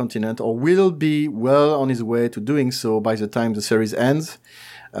entire continent or will be well on his way to doing so by the time the series ends.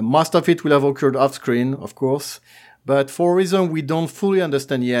 Most of it will have occurred off-screen, of course, but for a reason we don't fully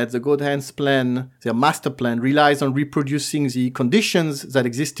understand yet, the God Hand's plan, their master plan, relies on reproducing the conditions that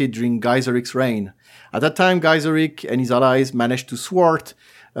existed during Geyseric's reign. At that time, Geyseric and his allies managed to thwart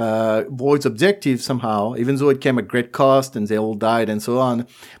Void's objective somehow, even though it came at great cost and they all died and so on.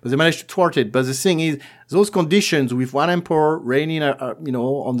 But they managed to thwart it. But the thing is, those conditions with one emperor reigning,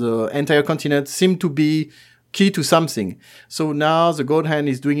 on the entire continent seem to be key to something. So now the God Hand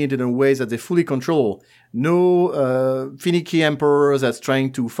is doing it in a way that they fully control. No finicky emperor that's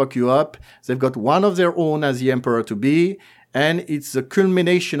trying to fuck you up. They've got one of their own as the emperor to be, and it's the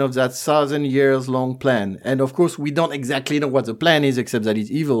culmination of that 1,000 years long plan. And of course, we don't exactly know what the plan is, except that it's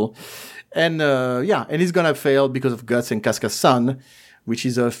evil. And and it's gonna fail because of Guts and Casca's son, which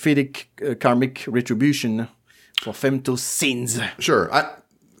is a Phaedic karmic retribution for Femto's sins. Sure.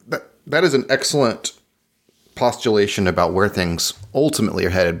 That is an excellent postulation about where things ultimately are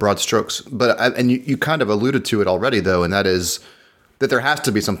headed, broad strokes. But you kind of alluded to it already, though, and that is that there has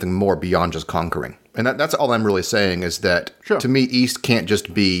to be something more beyond just conquering. And that's all I'm really saying is that, to me, East can't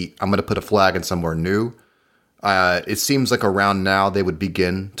just be, I'm going to put a flag in somewhere new. It seems like around now they would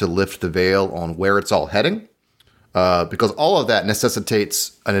begin to lift the veil on where it's all heading, because all of that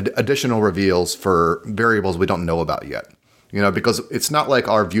necessitates additional reveals for variables we don't know about yet. Because it's not like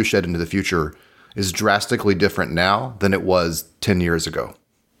our viewshed into the future is drastically different now than it was 10 years ago,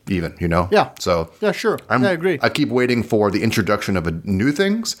 even, Yeah. So, yeah, sure. I agree. I keep waiting for the introduction of new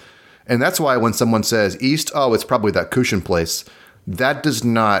things. And that's why when someone says East, it's probably that Cushion place, that does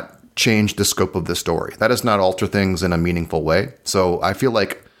not change the scope of the story. That does not alter things in a meaningful way. So I feel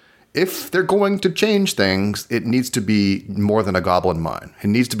like if they're going to change things, it needs to be more than a goblin mine. It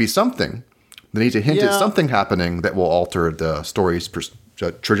needs to be something. They need to hint at something happening that will alter the story's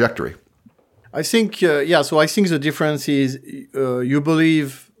trajectory. I think, so I think the difference is you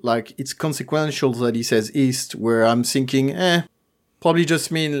believe, like, it's consequential that he says East, where I'm thinking, probably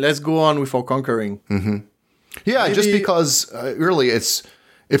just mean let's go on with our conquering. Yeah, just because really if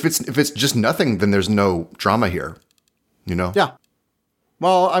it's just nothing, then there's no drama here. Yeah.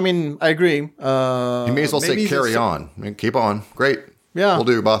 Well, I mean, I agree. You may as well say carry on. I mean, keep on. Great. Yeah. Will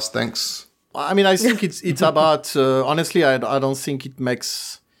do, boss. Thanks. I mean, I think it's about, honestly, I don't think it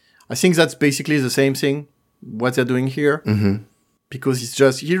makes, I think that's basically the same thing, what they're doing here.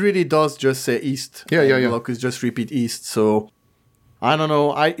 Because he really does just say east. Yeah. Locus just repeat east. So, I don't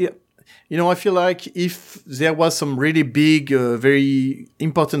know. I feel like if there was some really big, very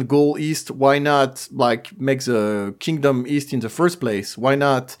important goal east, why not make the kingdom east in the first place? Why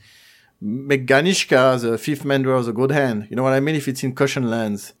not make Ganishka the fifth member of the God Hand? You know what I mean? If it's in Cushion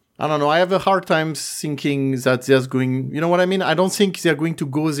lands. I don't know. I have a hard time thinking that there's going, you know what I mean? I don't think they're going to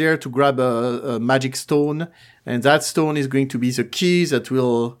go there to grab a magic stone. And that stone is going to be the key that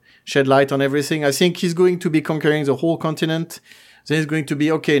will shed light on everything. I think he's going to be conquering the whole continent. Then he's going to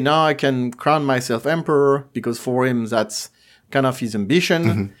be, okay, now I can crown myself emperor, because for him, that's kind of his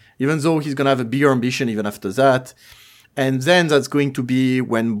ambition, even though he's going to have a bigger ambition even after that. And then that's going to be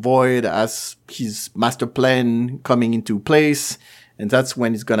when Void has his master plan coming into place. And that's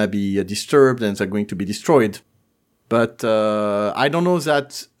when it's going to be disturbed and they're going to be destroyed. But I don't know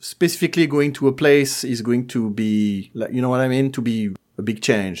that specifically going to a place is going to be, you know what I mean, to be a big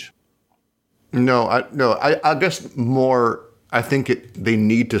change. No, I guess more, I think they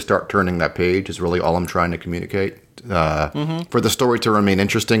need to start turning that page is really all I'm trying to communicate. For the story to remain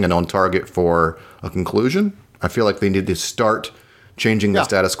interesting and on target for a conclusion, I feel like they need to start changing the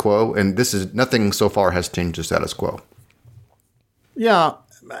status quo. And nothing so far has changed the status quo. Yeah,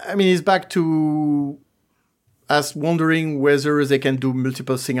 I mean, it's back to us wondering whether they can do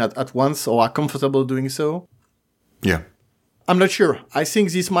multiple things at once or are comfortable doing so. Yeah. I'm not sure. I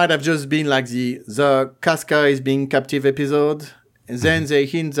think this might have just been like the Casca is being captive episode. And then they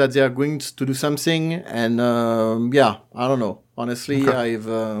hint that they are going to do something. And I don't know. Honestly,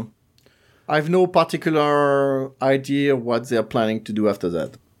 okay. I've no particular idea what they're planning to do after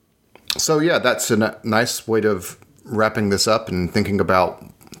that. So yeah, that's a nice way of wrapping this up and thinking about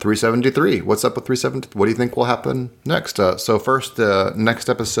 373. What's up with 373? What do you think will happen next? So first, the next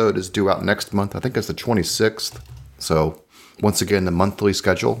episode is due out next month. I think it's the 26th. So once again, the monthly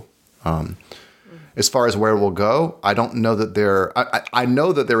schedule. As far as where we'll go, I don't know that I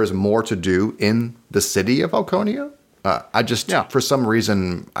know that there is more to do in the city of Falconia. For some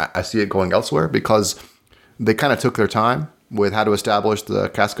reason, I see it going elsewhere because they kind of took their time with how to establish the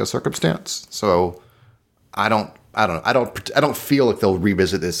Casca circumstance. So I don't feel like they'll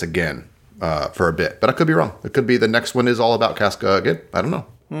revisit this again for a bit, but I could be wrong. It could be the next one is all about Casca again. I don't know.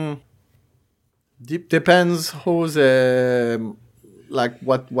 Depends who's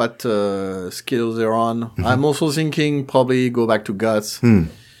what skills they're on. I'm also thinking probably go back to Guts, show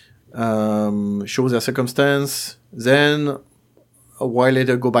their circumstance, then a while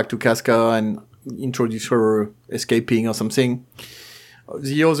later go back to Casca and introduce her escaping or something.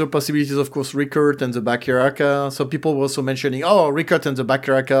 The other possibilities, of course, Rickert and the Bakiraka. So people were also mentioning, Rickert and the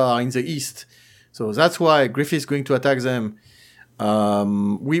Bakiraka are in the east. So that's why Griffith is going to attack them.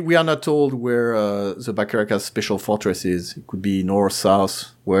 We are not told where the Bakiraka's special fortress is. It could be north,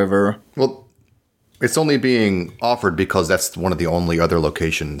 south, wherever. Well, it's only being offered because that's one of the only other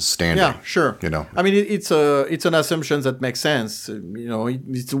locations standing. Yeah, sure. I mean, it's an assumption that makes sense.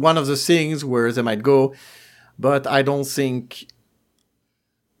 It's one of the things where they might go, but I don't think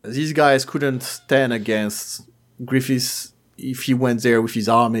these guys couldn't stand against Griffith. If he went there with his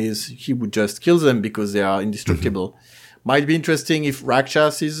armies, he would just kill them because they are indestructible. Might be interesting if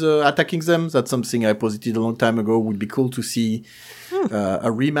Rakshas is attacking them. That's something I posited a long time ago. Would be cool to see a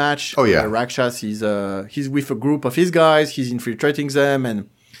rematch. Oh, yeah. Rakshas he's with a group of his guys. He's infiltrating them. And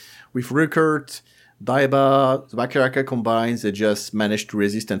with Rickert, Daiba, the Bakiraka combines, they just managed to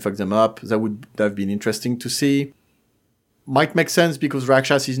resist and fuck them up. That would have been interesting to see. Might make sense because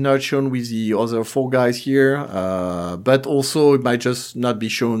Rakshas is not shown with the other four guys here, but also it might just not be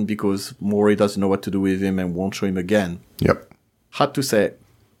shown because Mori doesn't know what to do with him and won't show him again. Yep. Hard to say.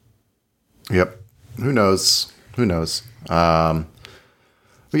 Yep. Who knows? But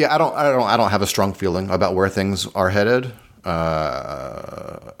yeah, I don't have a strong feeling about where things are headed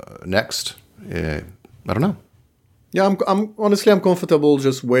next. I don't know. Yeah, I'm honestly comfortable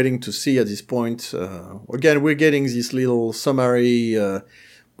just waiting to see at this point. Again, we're getting these little summary,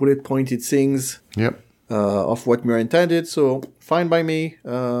 bullet pointed things. Yep. Of what we're intended. So fine by me.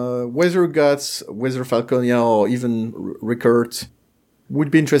 Whether Guts, whether Falconia, or even Rickert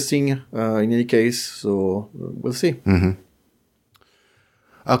would be interesting in any case. So we'll see. Mm-hmm.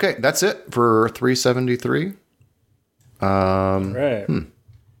 Okay, that's it for 373. Right.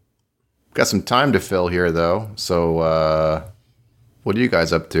 Got some time to fill here, though. So, what are you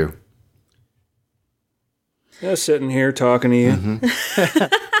guys up to? Just sitting here talking to you.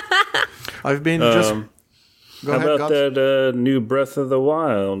 I've been just. Go How ahead, about Gotch. that new Breath of the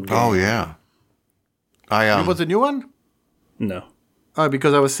Wild game? Oh yeah, It was a new one? No.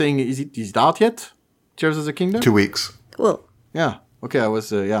 Because I was saying, is it out yet? Tears of the Kingdom? 2 weeks. Well, Yeah. Okay, I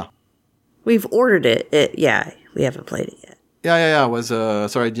was, yeah. we've ordered it. Yeah, we haven't played it yet. Yeah. I was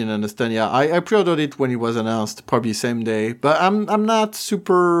sorry, I didn't understand. Yeah, I pre-ordered it when it was announced, probably same day. But I'm not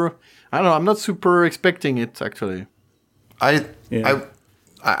super. I don't know. I'm not super expecting it actually. I've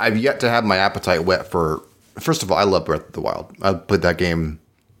yet to have my appetite whet for. First of all, I love Breath of the Wild. I've played that game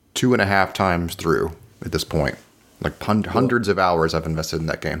 2.5 times through at this point. Like hundreds of hours I've invested in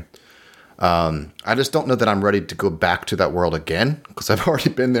that game. I just don't know that I'm ready to go back to that world again because I've already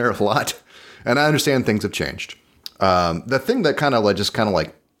been there a lot, and I understand things have changed. The thing that kind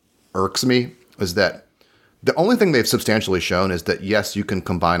of irks me is that the only thing they've substantially shown is that yes, you can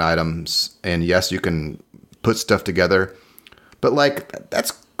combine items and yes, you can put stuff together, but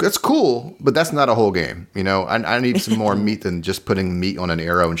that's cool, but that's not a whole game. You know, I need some more meat than just putting meat on an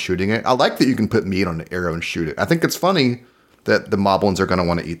arrow and shooting it. I like that you can put meat on an arrow and shoot it. I think it's funny that the moblins are going to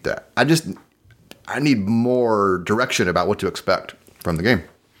want to eat that. I need more direction about what to expect from the game.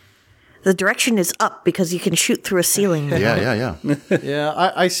 The direction is up because you can shoot through a ceiling. Yeah.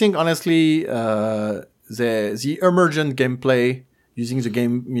 Yeah, I think honestly, the emergent gameplay using the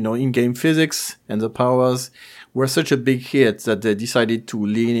game, in-game physics and the powers were such a big hit that they decided to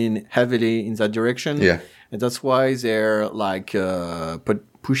lean in heavily in that direction. Yeah. And that's why they're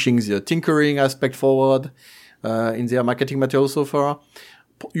pushing the tinkering aspect forward in their marketing material so far.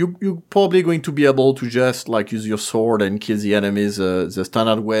 You're probably going to be able to just use your sword and kill the enemies the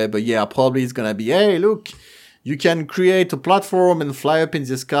standard way. But yeah, probably it's going to be, hey, look, you can create a platform and fly up in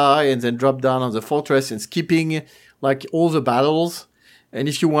the sky and then drop down on the fortress and skipping all the battles. And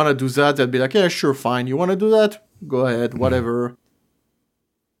if you want to do that, they'll be like, yeah, sure, fine. You want to do that? Go ahead, whatever.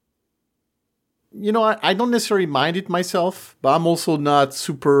 I don't necessarily mind it myself, but I'm also not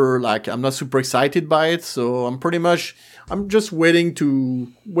super, I'm not super excited by it. So I'm just waiting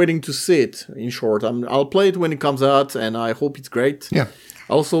to see it, in short. I'll play it when it comes out, and I hope it's great. Yeah.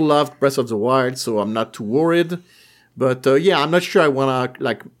 I also loved Breath of the Wild, so I'm not too worried. But I'm not sure I want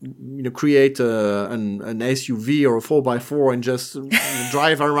to create an SUV or a 4x4 and just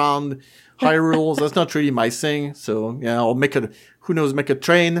drive around Hyrule. That's not really my thing. So yeah, I'll make a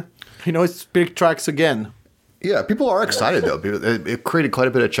train. It's big tracks again. Yeah, people are excited though. It created quite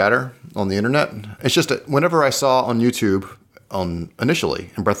a bit of chatter on the internet. It's just that whenever I saw on YouTube initially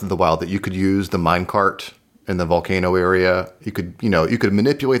in Breath of the Wild that you could use the minecart in the volcano area, you could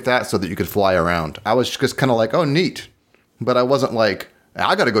manipulate that so that you could fly around. I was just kind of like, oh, neat. But I wasn't like,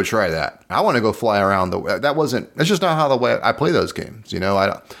 I got to go try that. I want to go fly around. That's just not how the way I play those games.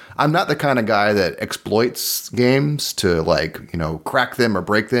 I'm not the kind of guy that exploits games to crack them or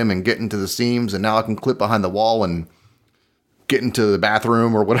break them and get into the seams. And now I can clip behind the wall and get into the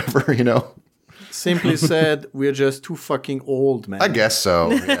bathroom or whatever, Simply said, we're just too fucking old, man. I guess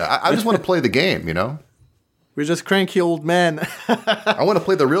so. Yeah. I just want to play the game, We're just cranky old men. I want to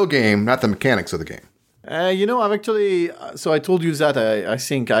play the real game, not the mechanics of the game. I've actually. So I told you that I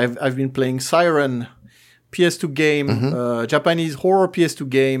think I've been playing Siren, PS2 game, Japanese horror PS2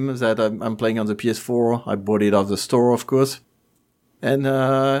 game that I'm playing on the PS4. I bought it off the store, of course, and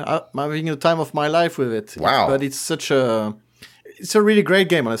I'm having the time of my life with it. Wow! But it's a really great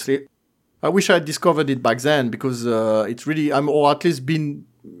game, honestly. I wish I had discovered it back then because it's really or at least been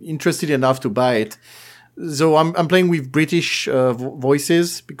interested enough to buy it. So I'm playing with British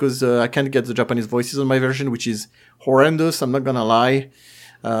voices because I can't get the Japanese voices on my version, which is horrendous. I'm not gonna lie,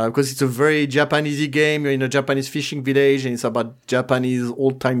 because it's a very Japanesey game. You're in a Japanese fishing village, and it's about Japanese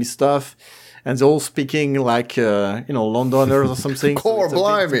old-timey stuff, and they're all speaking like Londoners or something. Core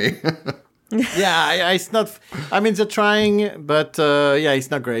blimey. Yeah, it's not. I mean, they're trying, but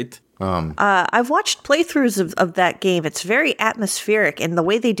it's not great. I've watched playthroughs of that game. It's very atmospheric, and the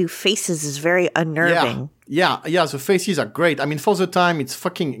way they do faces is very unnerving. Yeah. The faces are great. I mean, for the time, it's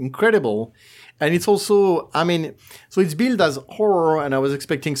fucking incredible. And it's also, so it's billed as horror, and I was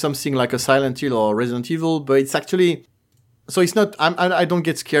expecting something like a Silent Hill or Resident Evil, but it's actually, so it's not, I don't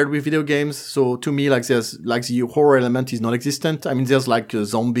get scared with video games. So to me, there's, the horror element is non-existent. I mean, there's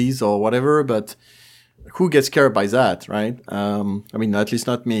zombies or whatever, but who gets scared by that, right? At least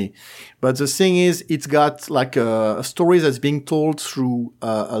not me. But the thing is, it's got a story that's being told through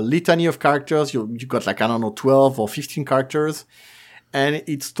a litany of characters. You got 12 or 15 characters, and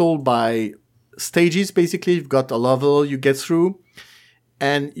it's told by stages, basically. You've got a level you get through,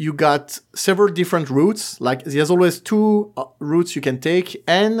 and you got several different routes. Like, there's always 2 routes you can take,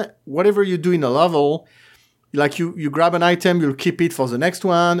 and whatever you do in a level, like you grab an item, you'll keep it for the next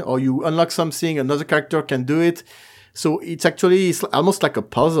one, or you unlock something, another character can do it. So it's almost like a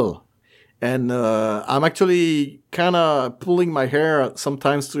puzzle. And I'm actually kind of pulling my hair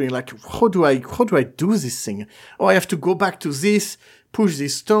sometimes, doing like, how do I do this thing? Oh, I have to go back to this, push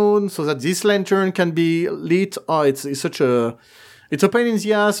this stone so that this lantern can be lit. Oh, it's a pain in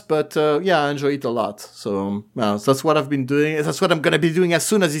the ass, but yeah, I enjoy it a lot. So that's what I've been doing. That's what I'm gonna be doing as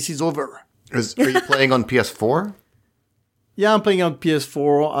soon as this is over. Are you playing on PS4? Yeah, I'm playing on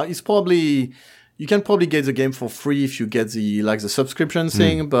PS4. You can probably get the game for free if you get the subscription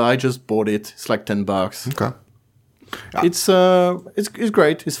thing, but I just bought it. It's like $10. Okay. It's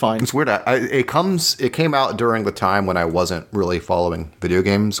great. It's fine. It's weird. It came out during the time when I wasn't really following video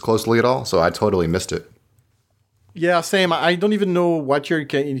games closely at all, so I totally missed it. Yeah, same. I don't even know what year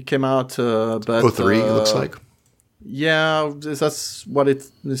it came out, but 03, it looks like. Yeah, that's what it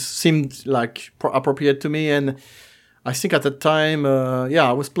seemed like appropriate to me, and I think at that time,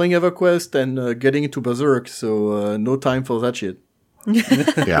 I was playing EverQuest and getting into Berserk, so no time for that shit.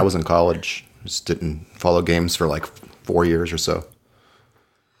 Yeah, I was in college. Just didn't follow games for like 4 years or so.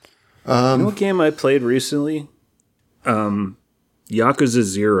 You know what game I played recently? Yakuza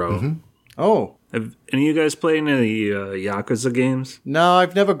 0. Mm-hmm. Oh. Have any of you guys played any Yakuza games? No,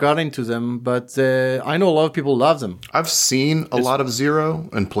 I've never got into them, but I know a lot of people love them. I've seen a lot of Zero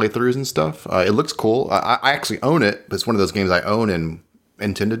and playthroughs and stuff. It looks cool. I actually own it, but it's one of those games I own and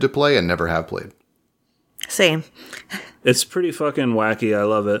intended to play and never have played. Same. It's pretty fucking wacky. I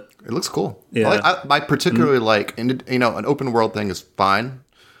love it. It looks cool. Yeah. I particularly like, an open world thing is fine.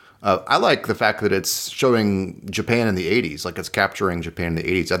 I like the fact that it's showing Japan in the 80s, like it's capturing Japan in the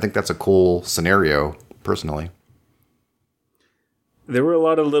 80s. I think that's a cool scenario, personally. There were a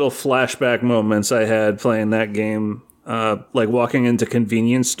lot of little flashback moments I had playing that game, like walking into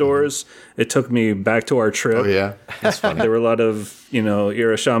convenience stores. It took me back to our trip. Oh, yeah. That's funny. There were a lot of,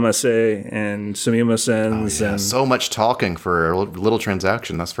 Irashamase and Sumimasen's. And so much talking for a little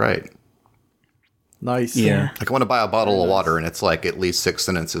transaction. That's right. Nice. Yeah. Like I want to buy a bottle of water, and it's like at least 6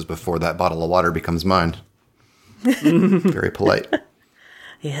 sentences before that bottle of water becomes mine. Very polite.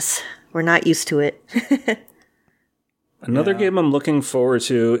 Yes, we're not used to it. Another game I'm looking forward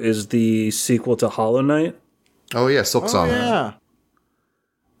to is the sequel to Hollow Knight. Oh, yeah, Silk Song. Yeah.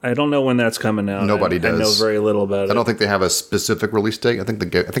 I don't know when that's coming out. Nobody does. I know very little about it. I don't think they have a specific release date. I think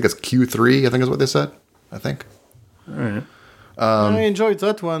it's Q3, I think is what they said. I think. All right. I enjoyed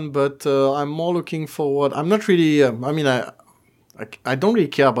that one, but I'm more looking forward. I'm not really. I don't really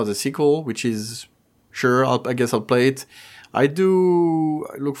care about the sequel, which is sure. I guess I'll play it. I do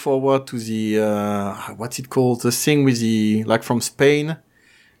look forward to the what's it called? The thing with the from Spain.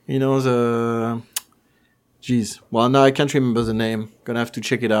 The. Jeez. Well, now I can't remember the name. Gonna have to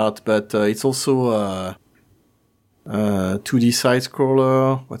check it out. But it's also 2D side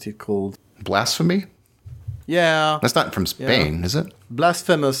scroller. What's it called? Blasphemy? Yeah. That's not from Spain, is it?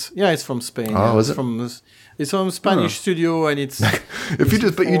 Blasphemous. Yeah, it's from Spain. Oh, is it? It's from a Spanish studio, and it's.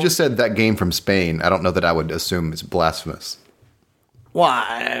 You just said that game from Spain. I don't know that I would assume it's blasphemous.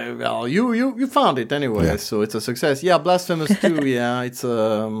 Well, you found it anyway, so it's a success. Yeah, Blasphemous 2. Yeah, it's.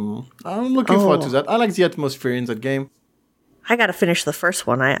 I'm looking forward to that. I like the atmosphere in that game. I got to finish the first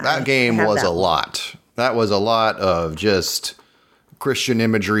one. That game was a lot. That was a lot of just Christian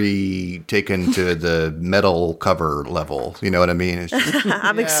imagery taken to the metal cover level. You know what I mean? It's just,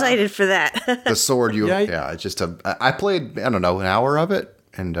 I'm excited for that. the sword it's just I played, I don't know, an hour of it,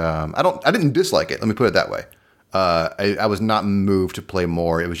 and I didn't dislike it. Let me put it that way. I was not moved to play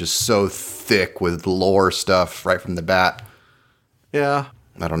more. It was just so thick with lore stuff right from the bat. Yeah.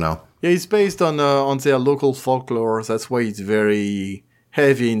 I don't know. Yeah, it's based on their local folklore. That's why it's very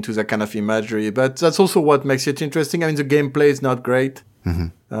heavy into that kind of imagery, but that's also what makes it interesting. I mean, the gameplay is not great. Mm-hmm.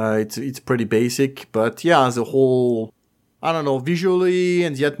 It's pretty basic, but yeah, the whole, I don't know, visually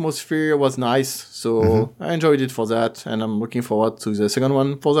and the atmosphere was nice. So I enjoyed it for that, and I'm looking forward to the second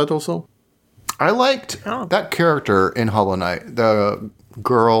one for that also. I liked that character in Hollow Knight, the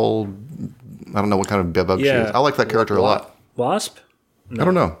girl. I don't know what kind of bebug she is. I like that character a lot. Wasp? No. I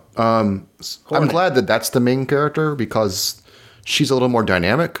don't know. I'm glad that that's the main character because she's a little more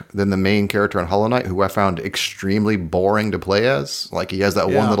dynamic than the main character in Hollow Knight, who I found extremely boring to play as. Like, he has that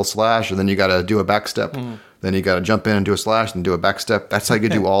one little slash, and then you got to do a backstep. Then you got to jump in and do a slash and do a backstep. That's how you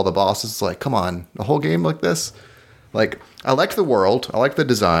do all the bosses. It's like, come on, a whole game like this? Like, I like the world. I like the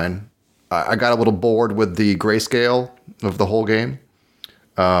design. I got a little bored with the grayscale of the whole game.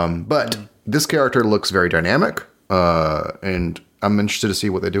 But this character looks very dynamic, and I'm interested to see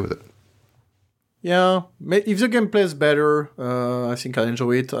what they do with it. Yeah, if the gameplay is better, I think I'll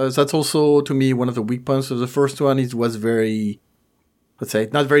enjoy it. That's also, to me, one of the weak points of the first one. It was very, let's say,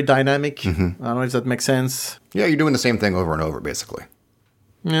 not very dynamic. Mm-hmm. I don't know if that makes sense. Yeah, you're doing the same thing over and over, basically.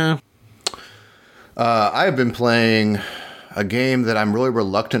 Yeah. I have been playing a game that I'm really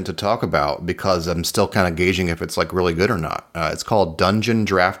reluctant to talk about because I'm still kind of gauging if it's like really good or not. It's called Dungeon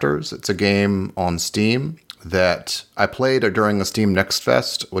Drafters. It's a game on Steam that I played during the Steam Next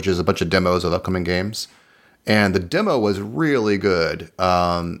Fest, which is a bunch of demos of upcoming games. And the demo was really good.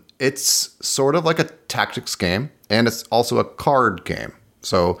 It's sort of like a tactics game, and it's also a card game.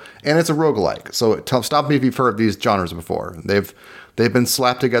 And it's a roguelike. So stop me if you've heard of these genres before. They've been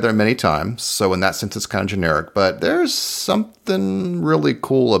slapped together many times, so in that sense it's kind of generic. But there's something really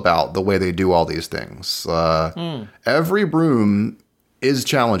cool about the way they do all these things. Every room is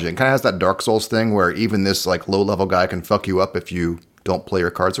challenging. Kind of has that Dark Souls thing where even this like low-level guy can fuck you up if you don't play your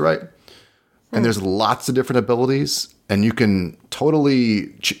cards right. And there's lots of different abilities, and you can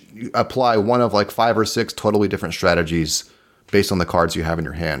totally apply one of like 5 or 6 totally different strategies based on the cards you have in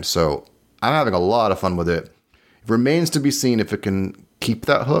your hand. So I'm having a lot of fun with it. It remains to be seen if it can keep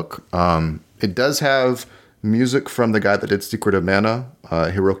that hook. It does have music from the guy that did Secret of Mana,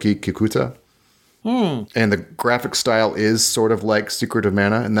 Hiroki Kikuta. And the graphic style is sort of like Secret of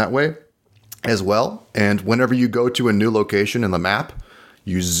Mana in that way as well. And whenever you go to a new location in the map,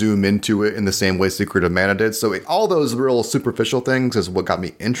 you zoom into it in the same way Secret of Mana did. So all those real superficial things is what got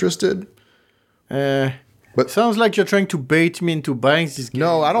me interested. But sounds like you're trying to bait me into buying this game.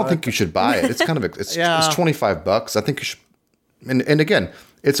 No, I don't think you should buy it. It's kind of it's $25. I think you should. And again,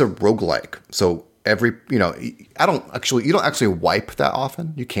 it's a roguelike. So you don't actually wipe that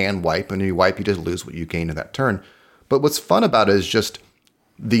often. You can wipe, and you wipe, you just lose what you gain in that turn. But what's fun about it is just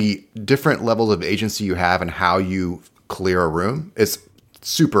the different levels of agency you have and how you clear a room. It's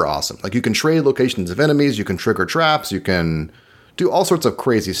super awesome. Like you can trade locations of enemies, you can trigger traps, you can do all sorts of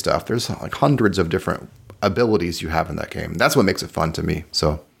crazy stuff. There's like hundreds of different abilities you have in that game. That's what makes it fun to me.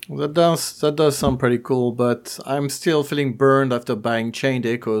 So that does sound pretty cool, but I'm still feeling burned after buying Chained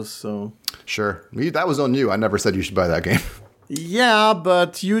Echoes. So sure, that was on you. I never said you should buy that game. Yeah,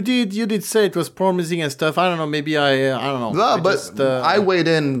 but you did say it was promising and stuff. I don't know. Maybe I don't know. No, I weighed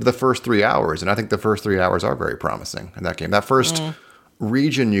in the first 3 hours, and I think the first 3 hours are very promising in that game. That first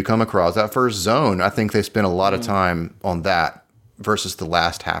region you come across, that first zone, I think they spent a lot of time on that versus the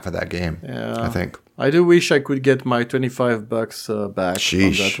last half of that game. Yeah, I think. I do wish I could get my $25 back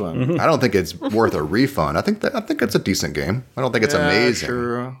Sheesh. on that one. I don't think it's worth a refund. I think it's a decent game. I don't think it's amazing.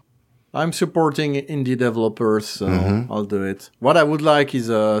 Sure. I'm supporting indie developers, so I'll do it. What I would like is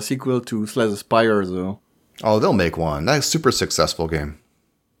a sequel to Slay the Spire, though. Oh, they'll make one. That's a super successful game.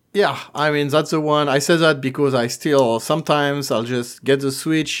 Yeah, I mean, that's the one. I say that because sometimes I'll just get the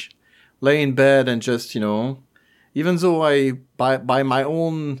Switch, lay in bed, and just, even though by my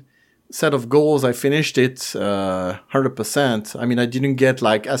own set of goals, I finished it 100%. I mean, I didn't get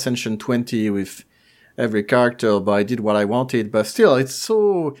like Ascension 20 with every character, but I did what I wanted. But still, it's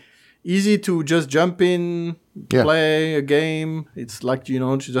so easy to just jump in, play a game. It's like,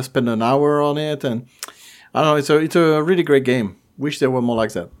 to just spend an hour on it. And I don't know, it's a really great game. Wish there were more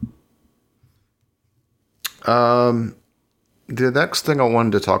like that. The next thing I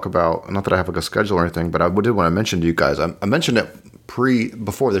wanted to talk about, not that I have like a schedule or anything, but I did want to mention to you guys. I mentioned it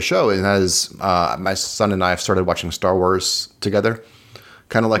before the show, and as my son and I have started watching Star Wars together,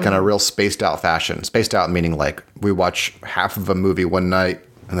 kind of like in a real spaced out fashion. Spaced out meaning like we watch half of a movie one night,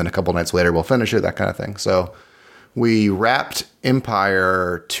 and then a couple nights later we'll finish it, that kind of thing. So we wrapped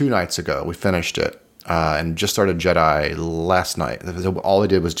Empire 2 nights ago. We finished it and just started Jedi last night. All I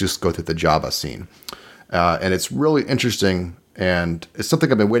did was just go through the Jabba scene. And it's really interesting, and it's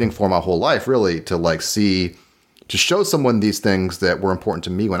something I've been waiting for my whole life, really, to show someone these things that were important to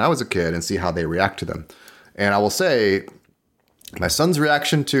me when I was a kid and see how they react to them. And I will say, my son's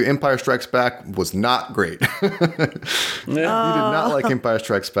reaction to Empire Strikes Back was not great. He did not like Empire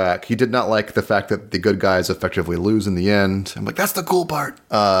Strikes Back. He did not like the fact that the good guys effectively lose in the end. I'm like, that's the cool part.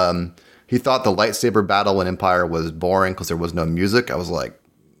 He thought the lightsaber battle in Empire was boring because there was no music. I was like,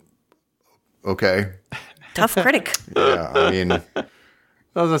 okay. Tough critic. Yeah, I mean,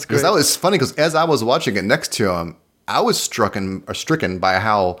 that's great. That was funny because as I was watching it next to him, I was stricken by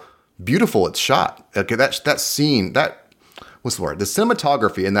how beautiful it's shot. Okay, that scene, what's the word? The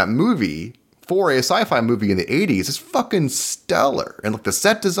cinematography in that movie for a sci-fi movie in the 80s is fucking stellar. And like the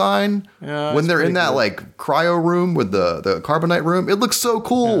set design, when they're in that like cryo room with the carbonite room, it looks so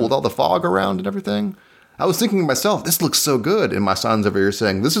cool with all the fog around and everything. I was thinking to myself, this looks so good. And my son's over here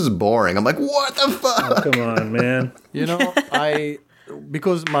saying, this is boring. I'm like, what the fuck? Come on, man.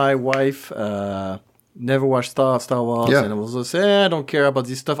 Because my wife never watched Star Wars, and I was just I don't care about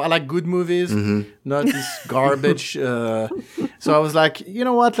this stuff. I like good movies, not this garbage. So I was like, you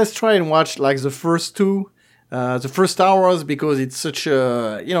know what? Let's try and watch like the first two, the first Star Wars, because it's such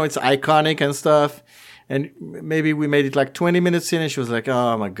a, it's iconic and stuff. And maybe we made it like 20 minutes in, and she was like,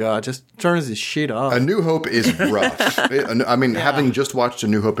 oh my God, just turn this shit off. A New Hope is rough. Having just watched A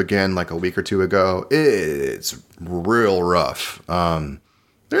New Hope again like a week or two ago, it's real rough.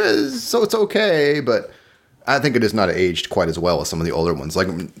 So it's okay, but I think it is not aged quite as well as some of the older ones. Like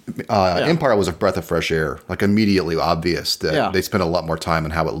Empire was a breath of fresh air, like immediately obvious that they spent a lot more time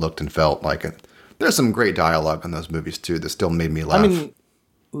on how it looked and felt. Like there's some great dialogue in those movies too that still made me laugh. I mean,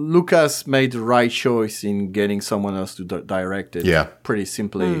 Lucas made the right choice in getting someone else to direct it. Yeah. Pretty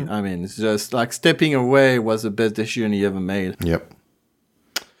simply. I mean, it's just like stepping away was the best decision he ever made. Yep.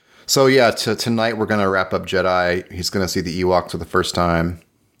 So yeah, tonight we're going to wrap up Jedi. He's going to see the Ewoks for the first time.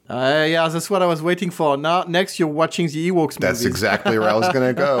 That's what I was waiting for. Now, next you're watching the Ewoks movies. That's exactly where I was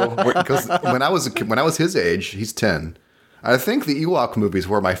going to go. Because when I was his age, he's 10. I think the Ewok movies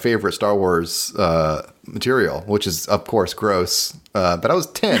were my favorite Star Wars material, which is, of course, gross. But I was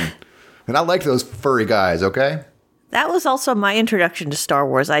 10, and I liked those furry guys, okay? That was also my introduction to Star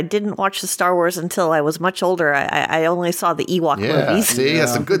Wars. I didn't watch the Star Wars until I was much older. I only saw the Ewok movies. See,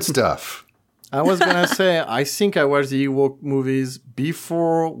 that's some good stuff. I was going to say, I think I watched the Ewok movies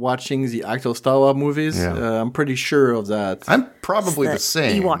before watching the actual Star Wars movies. Yeah. I'm pretty sure of that. I'm probably the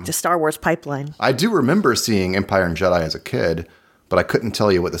same. Ewok to Star Wars pipeline. I do remember seeing Empire and Jedi as a kid, but I couldn't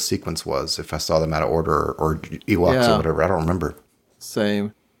tell you what the sequence was, if I saw them out of order or Ewoks or whatever. I don't remember.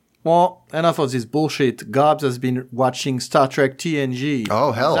 Same. Well, enough of this bullshit. Gobs has been watching Star Trek TNG.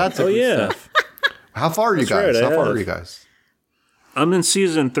 Oh, hell. That's good stuff. How far are you guys? Right, How far are you guys? I'm in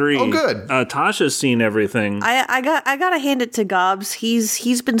season 3. Oh, good. Tasha's seen everything. I gotta hand it to Gobs.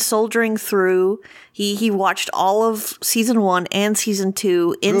 He's been soldiering through. He watched all of season 1 and season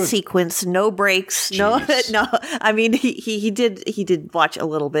 2 in sequence, no breaks. Jeez. No. I mean, he did watch a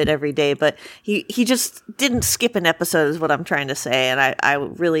little bit every day, but he just didn't skip an episode, is what I'm trying to say. And I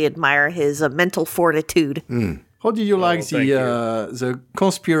really admire his mental fortitude. How did you like the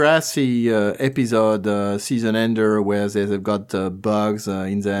conspiracy episode, season ender, where they've got bugs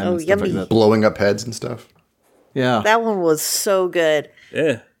in them and stuff yummy. like that? Blowing up heads and stuff? Yeah. That one was so good.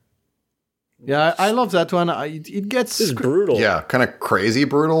 Yeah. Yeah, I love that one. It gets... It's brutal. Yeah, kind of crazy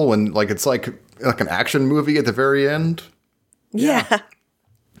brutal when it's like an action movie at the very end. Yeah.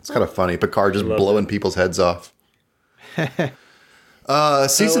 It's kind of funny. Picard just blowing people's heads off. I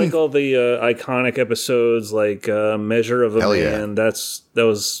like all the iconic episodes, like Measure of a Hell Man. yeah. That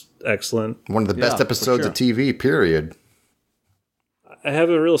was excellent. One of the best episodes of TV, period. I have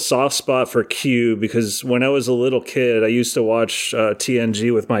a real soft spot for Q because when I was a little kid, I used to watch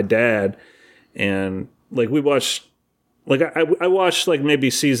TNG with my dad, and like we watched, like I watched like maybe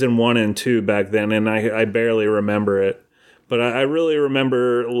season 1 and 2 back then, and I barely remember it, but I really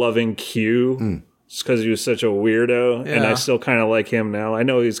remember loving Q. Just because he was such a weirdo, and I still kind of like him now. I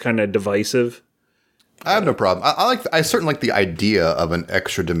know he's kind of divisive. I have no problem. I certainly like the idea of an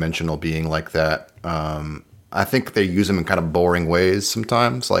extra dimensional being like that. I think they use him in kind of boring ways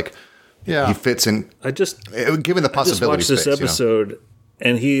sometimes. Like, he fits in. Given the possibility, I just watched this episode,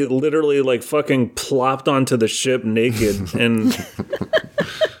 and he literally like fucking plopped onto the ship naked, and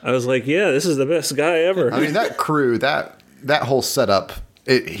I was like, "Yeah, this is the best guy ever." I mean, that crew, that whole setup.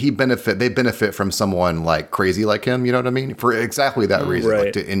 They benefit from someone like crazy like him, you know what I mean? For exactly that reason,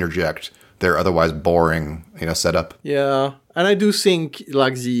 like to interject their otherwise boring, setup. Yeah, and I do think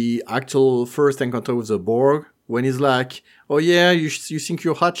like the actual first encounter with the Borg, when he's like, "Oh yeah, you think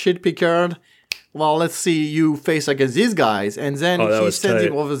you're hot shit, Picard? Well, let's see you face against these guys," and then he sends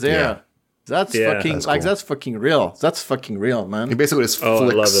him over there. Yeah. That's fucking cool. That's fucking real. That's fucking real, man. He basically just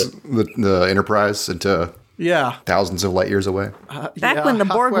flicks the Enterprise into. Yeah. Thousands of light years away. Back when the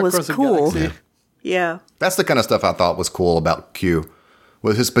Borg was cool. Yeah. That's the kind of stuff I thought was cool about Q,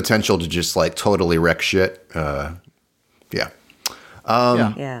 was his potential to just like totally wreck shit. You're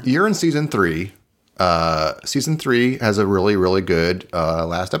in season 3. Season 3 has a really, really good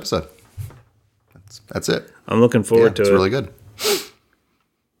last episode. That's it. I'm looking forward to it. It's really good.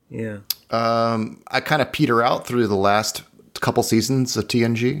 Yeah. I kind of peter out through the last couple seasons of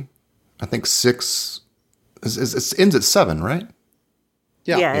TNG. I think 6... It ends at 7, right?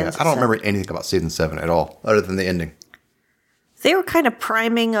 Yeah. I don't remember anything about season 7 at all, other than the ending. They were kind of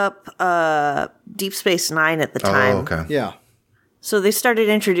priming up Deep Space Nine at the time. Oh, okay. Yeah. So they started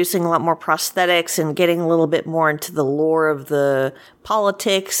introducing a lot more prosthetics and getting a little bit more into the lore of the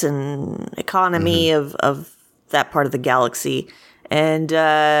politics and economy of that part of the galaxy. And,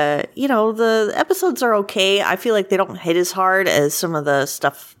 the episodes are okay. I feel like they don't hit as hard as some of the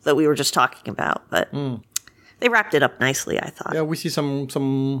stuff that we were just talking about, but they wrapped it up nicely, I thought. Yeah, we see some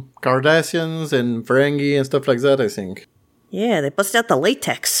Cardassians and Ferengi and stuff like that, I think. Yeah, they bust out the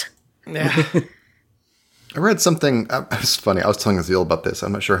latex. Yeah. I read something. It's funny. I was telling Azil about this.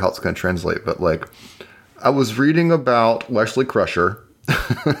 I'm not sure how it's going to translate, but like, I was reading about Wesley Crusher.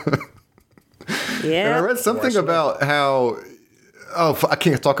 Yeah. And I read something about how. Oh, I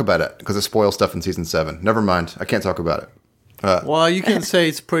can't talk about it because it spoils stuff in season 7. Never mind. I can't talk about it. Well, you can say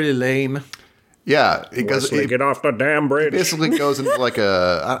it's pretty lame. Yeah, it goes. Get off the damn bridge. Basically goes into like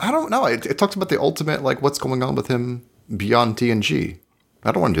I don't know. It talks about the ultimate, like what's going on with him beyond TNG.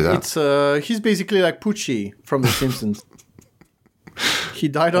 I don't want to do that. It's he's basically like Poochie from The Simpsons. He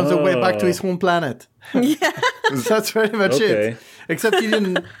died on the way back to his home planet. Yeah, that's pretty much it. Except he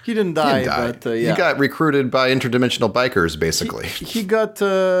didn't die. But yeah, he got recruited by interdimensional bikers. Basically, he got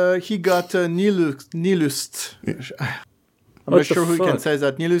Nihilist. I'm not sure who can say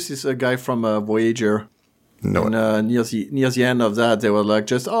that. Nihilus is a guy from Voyager. No. And near the end of that, they were like,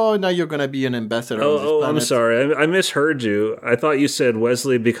 now you're going to be an ambassador on this planet. I'm sorry. I misheard you. I thought you said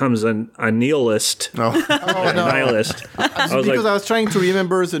Wesley becomes a nihilist. No. A nihilist. I was trying to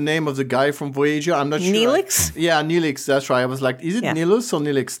remember the name of the guy from Voyager. I'm not sure. Neelix? Yeah, Neelix. That's right. I was like, is it Nihilus or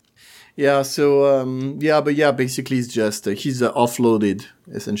Neelix? Yeah, so, basically it's just, he's offloaded,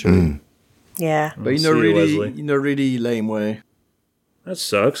 essentially. Yeah. But in a really lame way. That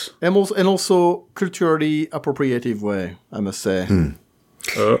sucks. And also culturally appropriative way, I must say.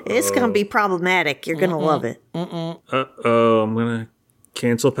 It's going to be problematic. You're going to love it. Uh-oh, I'm going to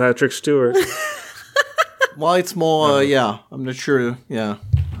cancel Patrick Stewart. Well, it's more, I'm not sure. Yeah,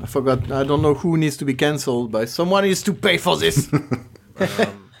 I forgot. I don't know who needs to be cancelled, but someone needs to pay for this.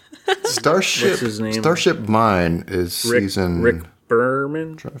 Starship. What's his name? Starship Mine is season. Rick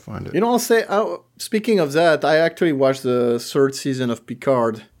Berman. Try to find it. I'll say. Speaking of that, I actually watched the 3rd season of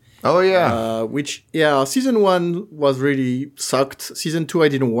Picard. Oh yeah. Season 1 was really sucked. Season 2 I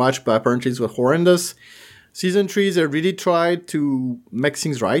didn't watch, but apparently it was horrendous. Season 3 they really tried to make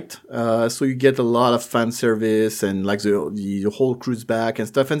things right. So you get a lot of fan service and like the whole crew's back and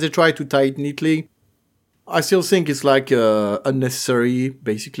stuff, and they try to tie it neatly. I still think it's like unnecessary,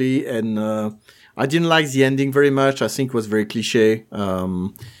 basically, and I didn't like the ending very much. I think it was very cliche.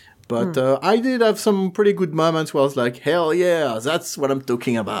 But I did have some pretty good moments where I was like, hell yeah, that's what I'm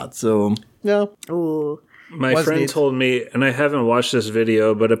talking about. So, yeah. Ooh. My friend told me, and I haven't watched this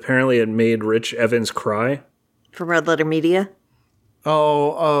video, but apparently it made Rich Evans cry. From Red Letter Media?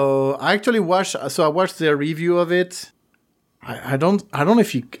 I actually watched, so I watched their review of it. I don't know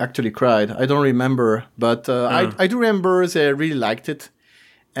if he actually cried. I don't remember. But I do remember they really liked it.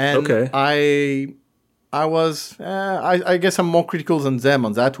 And I guess I'm more critical than them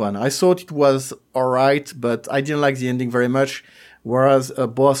on that one. I thought it was alright, but I didn't like the ending very much. Whereas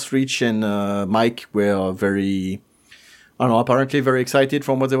Boss, Rich, and Mike were very, apparently very excited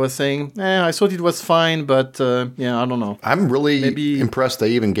from what they were saying. I thought it was fine, but I don't know. I'm really impressed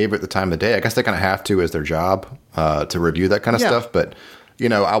they even gave it the time of day. I guess they kind of have to as their job to review that kind of stuff. But,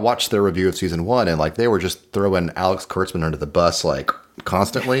 I watched their review of season 1 and like they were just throwing Alex Kurtzman under the bus like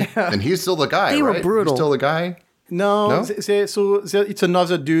constantly. And he's still the guy, They right? were brutal. He's still the guy? No? It's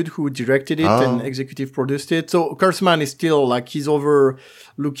another dude who directed it and executive produced it. So Kurtzman is still like he's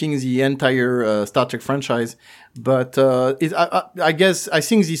overlooking the entire Star Trek franchise. But I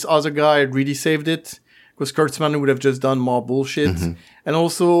think this other guy really saved it because Kurtzman would have just done more bullshit. Mm-hmm. And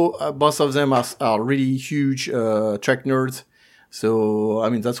also both of them are really huge Trek nerds. So,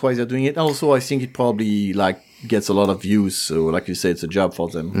 that's why they're doing it. And also, I think it probably, gets a lot of views. So, like you said, it's a job for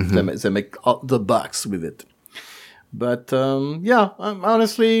them. Mm-hmm. They make the bucks with it. But,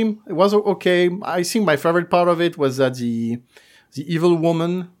 honestly, it was okay. I think my favorite part of it was that the evil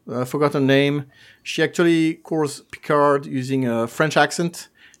woman, I forgot her name, she actually calls Picard using a French accent.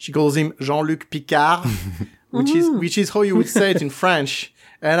 She calls him Jean-Luc Picard, which is how you would say it in French.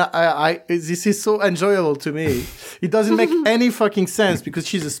 And I this is so enjoyable to me. It doesn't make any fucking sense because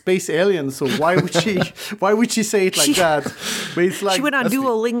she's a space alien. So why would she say it like that? But it's like she went on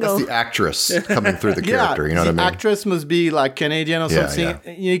Duolingo. That's the actress coming through the character. You know what I mean? The actress must be like Canadian or something. Yeah.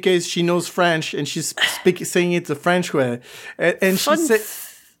 In any case, she knows French and she's saying it the French way. And she said.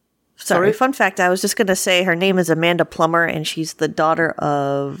 Sorry, fun fact. I was just going to say her name is Amanda Plummer, and she's the daughter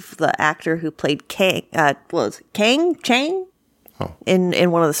of the actor who played Chang?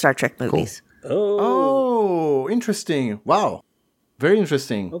 In one of the Star Trek movies. Cool. Oh, interesting. Wow. Very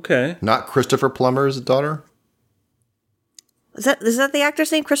interesting. Okay. Not Christopher Plummer's daughter? Is that the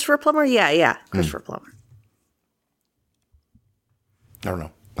actor's name? Christopher Plummer? Yeah. Christopher Plummer. I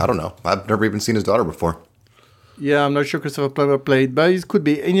don't know. I've never even seen his daughter before. Yeah, I'm not sure Christopher Plummer played, but it could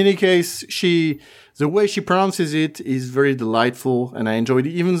be. In any case, the way she pronounces it is very delightful, and I enjoyed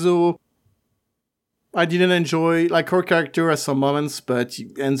it, even though I didn't enjoy, like, her character at some moments, but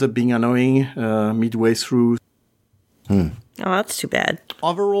it ends up being annoying midway through. Oh, that's too bad.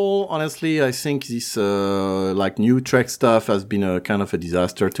 Overall, honestly, I think this, like, new Trek stuff has been a kind of a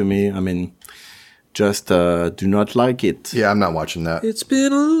disaster to me. I mean, just do not like it. Yeah, I'm not watching that. It's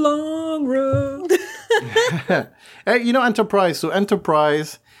been a long road. Hey, Enterprise. So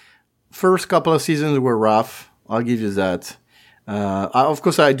Enterprise, first couple of seasons were rough. I'll give you that. Of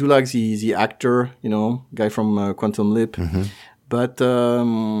course, I do like the actor, guy from Quantum Leap. Mm-hmm. But,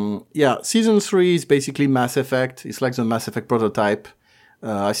 season 3 is basically Mass Effect. It's like the Mass Effect prototype.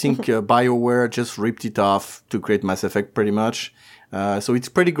 I think BioWare just ripped it off to create Mass Effect pretty much. So it's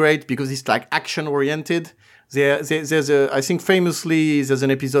pretty great because it's like action-oriented. I think famously, there's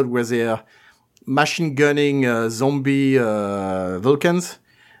an episode where they're machine gunning zombie Vulcans.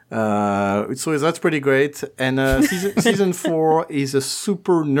 So that's pretty great. And season 4 is a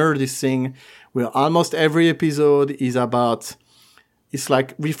super nerdy thing where almost every episode is about, it's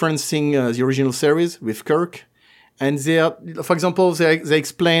like referencing the original series with Kirk. And for example, they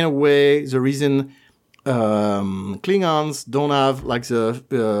explain away the reason Klingons don't have like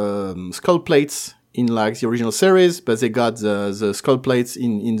the skull plates in like the original series, but they got the skull plates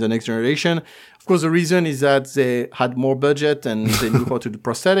in the Next Generation. Of course, the reason is that they had more budget and they knew how to do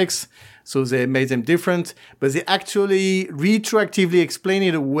prosthetics, so they made them different. But they actually retroactively explain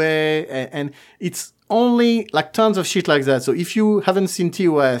it away, and it's only like tons of shit like that. So if you haven't seen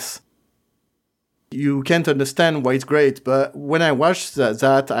TOS, you can't understand why it's great. But when I watched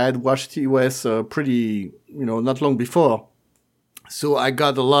that I had watched TOS pretty, not long before. So I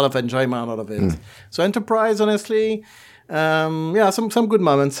got a lot of enjoyment out of it. So Enterprise, honestly, some good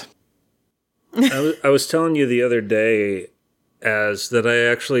moments. I was telling you the other day that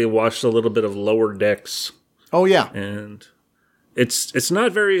I actually watched a little bit of Lower Decks. Oh, yeah. And it's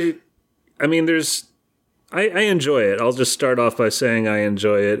not very... I mean, I enjoy it. I'll just start off by saying I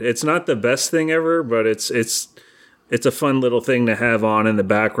enjoy it. It's not the best thing ever, but it's a fun little thing to have on in the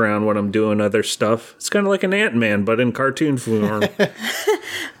background when I'm doing other stuff. It's kind of like an Ant-Man, but in cartoon form.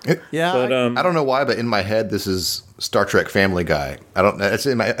 Yeah, but, I don't know why, but in my head, this is Star Trek Family Guy. I don't know.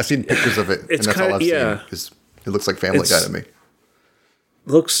 I've seen pictures of it, and that's all I've seen. It looks like Family Guy to me.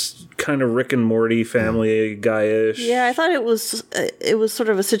 Looks kind of Rick and Morty Family Guy-ish. Yeah, I thought it was sort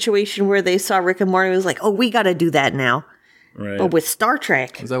of a situation where they saw Rick and Morty and was like, oh, we got to do that now. Right. But with Star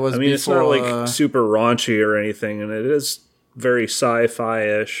Trek. That was it's not like super raunchy or anything, and it is very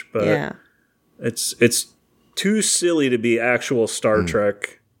sci-fi-ish, but it's too silly to be actual Star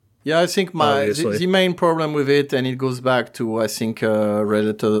Trek. Yeah, I think the main problem with it, and it goes back to, I think,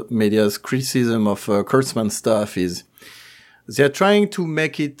 Redditor Media's criticism of Kurtzman's stuff, is they're trying to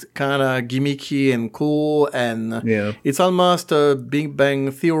make it kind of gimmicky and cool, and it's almost a Big Bang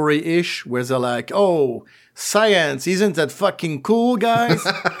Theory-ish, where they're like, oh, science, isn't that fucking cool, guys?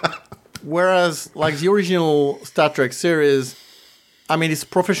 Whereas, like, the original Star Trek series, I mean, it's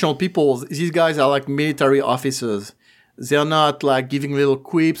professional people. These guys are like military officers. They're not like giving little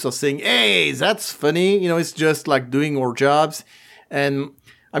quips or saying, hey, that's funny. It's just like doing our jobs. And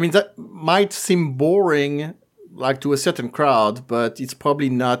I mean, that might seem boring, like to a certain crowd, but it's probably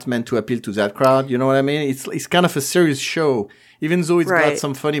not meant to appeal to that crowd. You know what I mean? It's kind of a serious show, even though it's got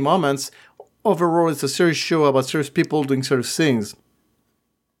some funny moments. Overall, it's a serious show about serious people doing serious things.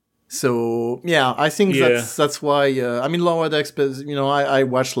 So, yeah, I think that's why, I mean, Lower Decks, I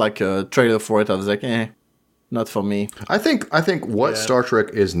watched like a trailer for it. I was like, not for me. I think what Star Trek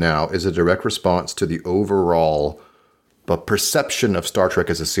is now is a direct response to the overall perception of Star Trek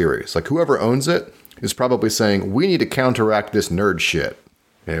as a series. Like, whoever owns it is probably saying, we need to counteract this nerd shit.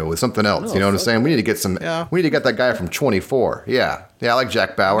 With something else. You know what I'm saying? We need to get we need to get that guy from 24. Yeah, I like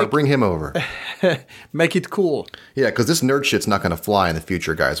Jack Bauer. Bring him over. Make it cool. Yeah, because this nerd shit's not going to fly in the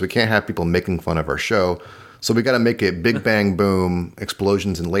future, guys. We can't have people making fun of our show. So we got to make it big bang boom,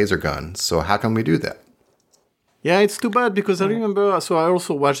 explosions and laser guns. So how can we do that? Yeah, it's too bad because I remember, so I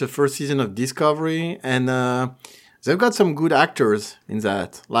also watched the first season of Discovery, and they've got some good actors in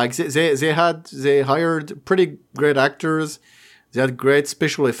that. Like they hired pretty great actors. They had great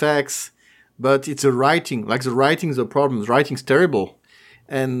special effects, but it's the writing. Like the writing's the problem. The writing's terrible.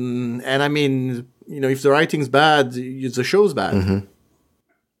 And I mean, if the writing's bad, the show's bad. Mm-hmm.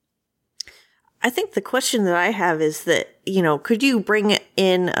 I think the question that I have is that, could you bring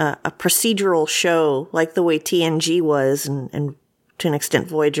in a procedural show like the way TNG was and to an extent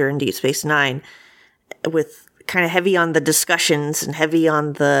Voyager and Deep Space Nine, with kind of heavy on the discussions and heavy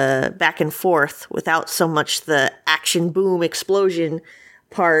on the back and forth without so much the action boom explosion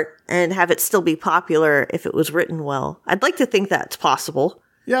part, and have it still be popular if it was written well? I'd like to think that's possible.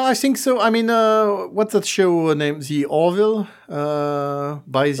 Yeah, I think so. I mean, what's that show named? The Orville?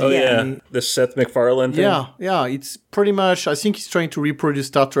 By the... the Seth MacFarlane thing? Yeah. It's pretty much... I think he's trying to reproduce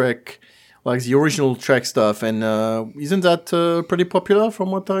Star Trek, like the original Trek stuff. And isn't that pretty popular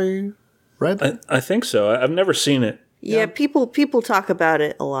from what I read? I think so. I've never seen it. Yeah, people talk about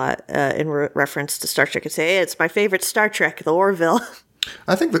it a lot in reference to Star Trek and say, hey, it's my favorite Star Trek, the Orville.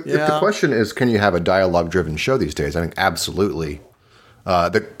 I think if the question is, can you have a dialogue-driven show these days? I think absolutely.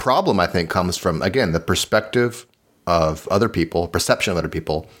 The problem, I think, comes from, again, the perspective of other people, perception of other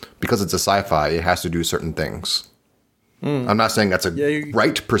people. Because it's a sci-fi, it has to do certain things. I'm not saying that's a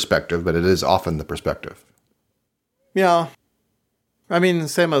right perspective, but it is often the perspective. Yeah. I mean,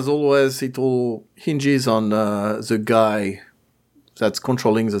 same as always, it all hinges on the guy that's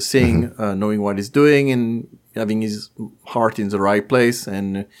controlling the thing, knowing what he's doing and having his heart in the right place.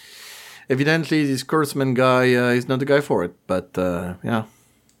 And evidently, this Kurtzman guy is not the guy for it. But, yeah,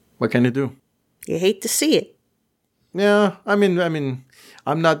 what can you do? You hate to see it. Yeah, I mean,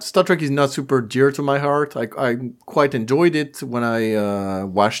 Star Trek is not super dear to my heart. I quite enjoyed it when I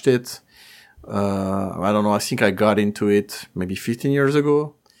watched it. I don't know, I think I got into it maybe 15 years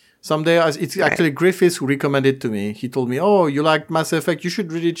ago. Someday, it's actually Griffith who recommended it to me. He told me, oh, you like Mass Effect? You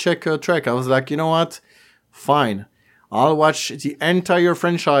should really check Trek. I was like, you know what? Fine. I'll watch the entire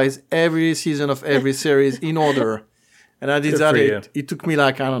franchise, every season of every series in order. And I did that. It took me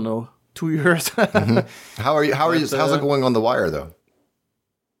like, I don't know, 2 years. How's it going on The Wire, though?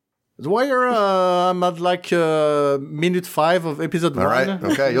 The Wire, I'm at like minute 5 of episode 1. All right,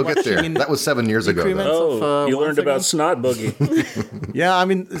 okay, you'll get there. That was 7 years ago, though. You learned about Snot Boogie. Yeah, I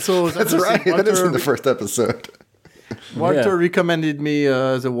mean, so... That's right, that is in the first episode. Walter recommended me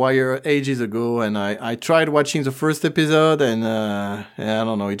The Wire ages ago, and I tried watching the first episode, and I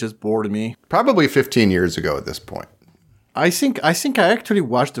don't know, it just bored me. Probably 15 years ago at this point. I think I actually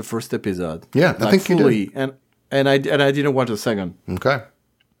watched the first episode. Yeah, I think fully, you did. And I didn't watch the second. Okay.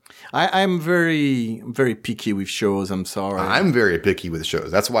 I'm very, very picky with shows. I'm sorry. I'm very picky with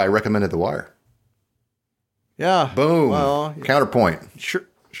shows. That's why I recommended The Wire. Yeah. Boom. Well, counterpoint.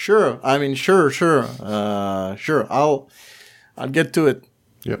 Sure. I mean, sure. I'll get to it.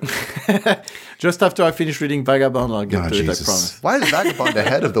 Yep. Just after I finish reading Vagabond, I'll get to it. I promise. Why is Vagabond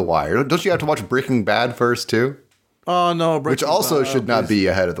ahead of The Wire? Don't you have to watch Breaking Bad first too? Oh no, which also should not be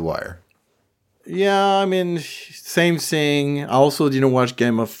ahead of The Wire. Yeah, I mean, same thing. I also didn't watch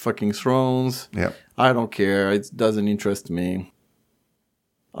Game of fucking Thrones. Yep. I don't care. It doesn't interest me.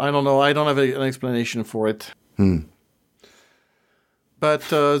 I don't know. I don't have an explanation for it. But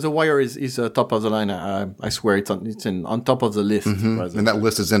The Wire is top of the line. I swear it's on top of the list. Mm-hmm. And that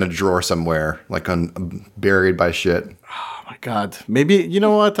list is in a drawer somewhere, like buried by shit. Oh my God. Maybe, you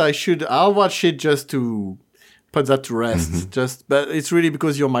know what? I'll watch it just to put that to rest. But it's really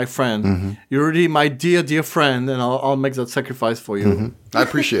because you're my friend. You're really my dear friend, and I'll make that sacrifice for you. I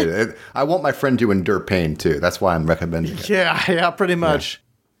appreciate it. I want my friend to endure pain too. That's why I'm recommending it. Yeah, pretty much.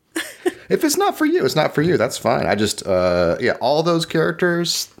 Yeah. If it's not for you, it's not for you. That's fine. I just, all those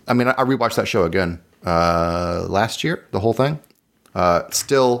characters. I mean, I rewatched that show again last year, the whole thing.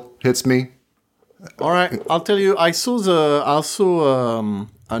 Still hits me. All right, I'll tell you. I saw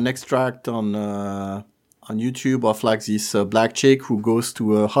an extract on YouTube of like this black chick who goes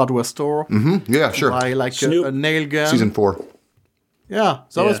to a hardware store. Yeah, sure. Buy like a nail gun. Season 4. Yeah,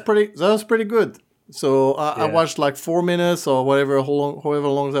 that was pretty good. So I watched like 4 minutes or however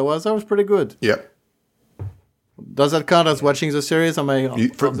long that was. That was pretty good. Yep. Does that count as watching the series? Am I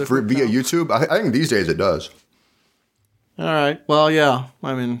for via YouTube? I think these days it does. All right. Well, yeah.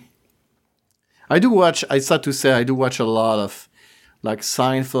 I mean, I do watch a lot of like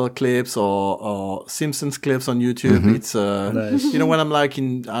Seinfeld clips or Simpsons clips on YouTube. It's nice. When I'm like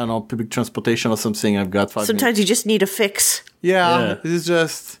in, I don't know, public transportation or something, I've got 5 Sometimes minutes. You just need a fix. Yeah.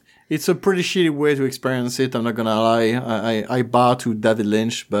 It's a pretty shitty way to experience it. I'm not gonna lie. I bow to David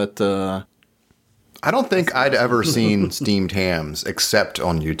Lynch, but I don't think I'd ever seen steamed hams except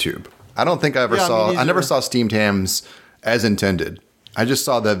on YouTube. I don't think I ever saw. I never saw steamed hams as intended. I just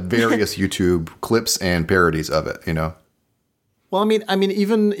saw the various YouTube clips and parodies of it. Well, I mean,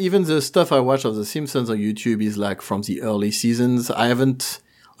 even the stuff I watch of The Simpsons on YouTube is like from the early seasons. I haven't,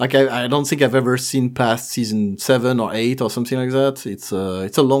 like, I don't think I've ever seen past season 7 or 8 or something like that. It's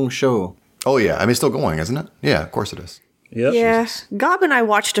a long show. Oh, yeah. I mean, it's still going, isn't it? Yeah, of course it is. Yep. Yeah, Gob and I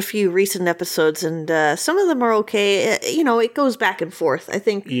watched a few recent episodes, and some of them are okay. It goes back and forth. I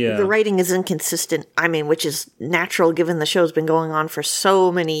think the writing is inconsistent. I mean, which is natural given the show's been going on for so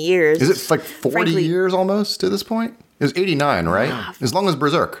many years. Is it like 40 years almost to this point? It was 89, right? As long as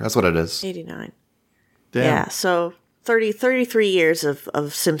Berserk. That's what it is. 89. Damn. Yeah, so 33 years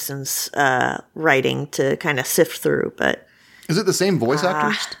of Simpsons writing to kind of sift through, but... Is it the same voice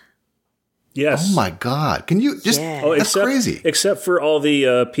actors? Yes. Oh my God! Can you just? Yeah. That's crazy. Except for all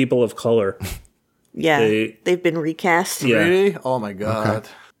the people of color. Yeah, they've been recast. Yeah. Really? Oh my God. Okay.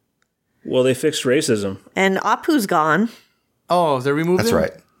 Well, they fixed racism. And Apu's gone. Oh, they removed That's him?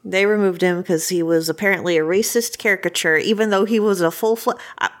 right. They removed him because he was apparently a racist caricature, even though he was a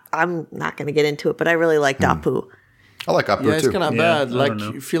I'm not going to get into it, but I really liked Apu. I like Apu Yeah, it's too. kind of Yeah, bad. I Like, don't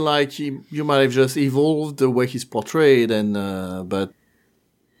know. you feel like you might have just evolved the way he's portrayed, and but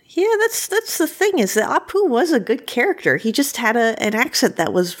Yeah, that's the thing, is that Apu was a good character. He just had an accent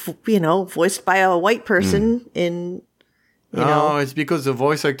that was, voiced by a white person in, it's because the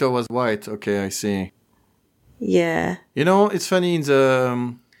voice actor was white. Okay, I see. Yeah. It's funny in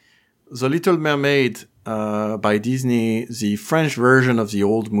the Little Mermaid by Disney, the French version of the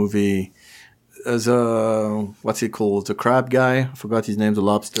old movie. What's it called? The crab guy. I forgot his name. The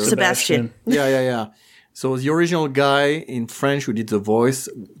lobster. Sebastian. Yeah. So the original guy in French who did the voice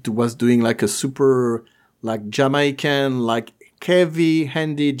was doing like a super, like Jamaican, like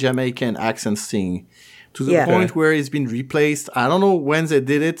heavy-handed Jamaican accent thing, to the point where it's been replaced. I don't know when they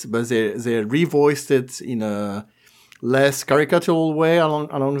did it, but they revoiced it in a less caricatural way along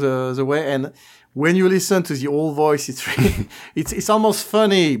the way. And when you listen to the old voice, it's really, it's almost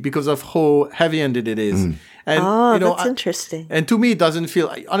funny because of how heavy-handed it is. And that's interesting. And to me, it doesn't feel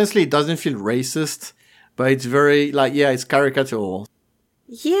racist. But it's very, it's caricatural.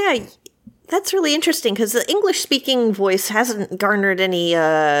 Yeah, that's really interesting, because the English-speaking voice hasn't garnered any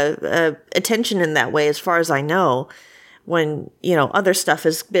attention in that way, as far as I know, when, other stuff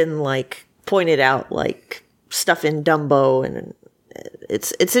has been, pointed out, like stuff in Dumbo, and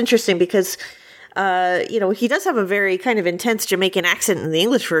it's interesting because, he does have a very kind of intense Jamaican accent in the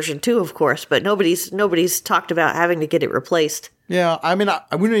English version, too, of course, but nobody's talked about having to get it replaced. Yeah, I mean, I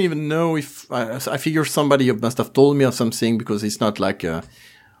wouldn't even know if... I figure somebody must have told me of something, because it's not like... I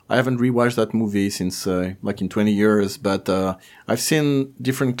haven't rewatched that movie since, in 20 years, but I've seen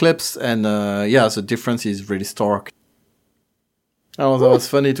different clips, and the difference is really stark. Oh, that was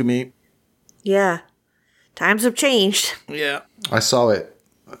funny to me. Yeah. Times have changed. Yeah. I saw it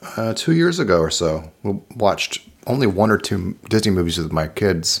 2 years ago or so. We watched only 1 or 2 Disney movies with my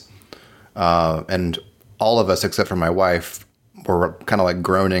kids, and all of us, except for my wife, were kind of like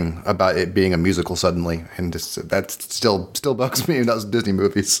groaning about it being a musical suddenly, and that still bugs me in those Disney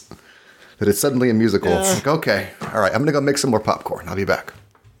movies, that it's suddenly a musical. It's like, okay, all right, I'm gonna go make some more popcorn. I'll be back.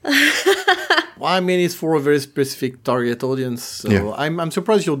 Well, I mean, it's for a very specific target audience, so I'm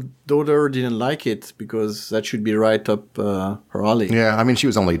surprised your daughter didn't like it, because that should be right up her alley. Yeah, I mean, she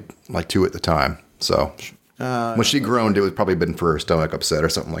was only like 2 at the time, so when she groaned, it would probably been for her stomach upset or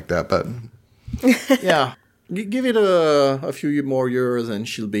something like that. But Yeah. Give it a few more years and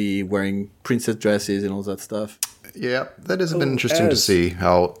she'll be wearing princess dresses and all that stuff. yeah, that has been interesting to see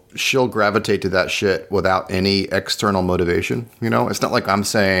how she'll gravitate to that shit without any external motivation. It's not like I'm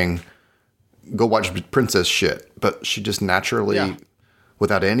saying, go watch princess shit, but she just naturally,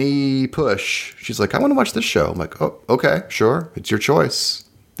 without any push, she's like, I want to watch this show. I'm like, oh, okay, sure. It's your choice.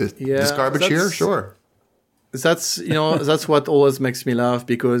 This garbage here? Sure. That's that's what always makes me laugh,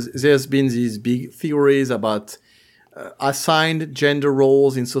 because there's been these big theories about assigned gender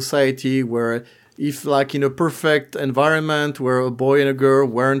roles in society, where if in a perfect environment where a boy and a girl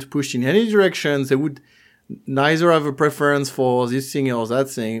weren't pushed in any direction, they would neither have a preference for this thing or that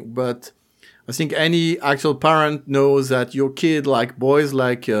thing. But I think any actual parent knows that your kid boys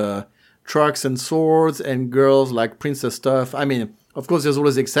trucks and swords, and girls like princess stuff. I mean, of course, there's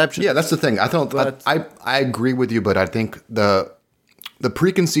always exceptions. Yeah, that's the thing. I agree with you, but I think the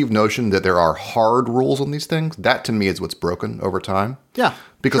preconceived notion that there are hard rules on these things, that to me is what's broken over time. Yeah,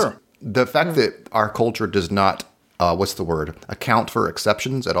 because the fact that our culture does not, account for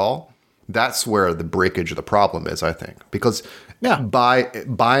exceptions at all, that's where the breakage of the problem is, I think. Because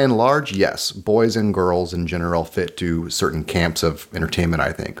by and large, yes, boys and girls in general fit to certain camps of entertainment,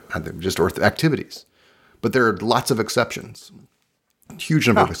 I think, or activities. But there are lots of exceptions. Huge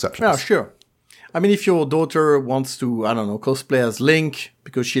number of exceptions. Yeah, sure. I mean, if your daughter wants to, cosplay as Link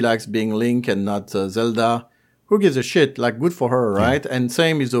because she likes being Link and not Zelda, who gives a shit? Good for her, right? And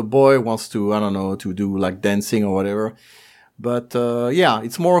same if the boy wants to, to do dancing or whatever. But yeah,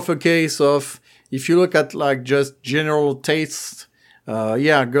 it's more of a case of if you look at like just general taste,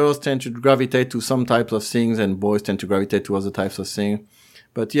 yeah, girls tend to gravitate to some types of things and boys tend to gravitate to other types of things.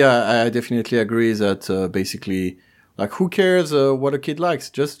 But yeah, I definitely agree that basically, like, who cares what a kid likes?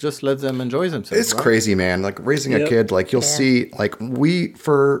 Just let them enjoy themselves. It's right? crazy, man. Like raising a kid, like you'll see, like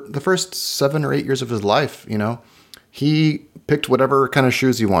for the first 7 or 8 years of his life, you know, he picked whatever kind of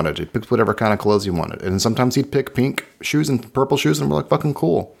shoes he wanted. He picked whatever kind of clothes he wanted. And sometimes he'd pick pink shoes and purple shoes and we're like, fucking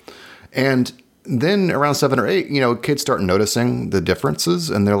cool. And then around 7 or 8, you know, kids start noticing the differences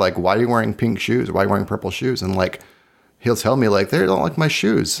and they're like, why are you wearing pink shoes? Why are you wearing purple shoes? And like, he'll tell me like, they don't like my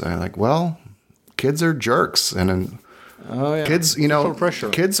shoes. And I'm like, well, kids are jerks. And kids, you know,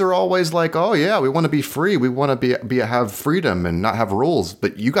 kids are always like, oh yeah, we want to be free. We want to have freedom and not have rules.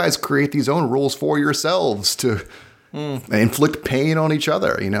 But you guys create these own rules for yourselves to inflict pain on each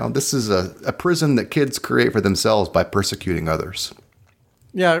other. You know, this is a prison that kids create for themselves by persecuting others.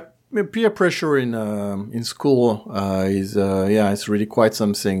 Yeah. Peer pressure in school is it's really quite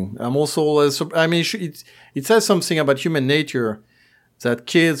something. I'm also it says something about human nature that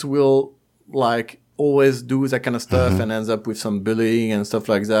kids will like always do that kind of stuff and ends up with some bullying and stuff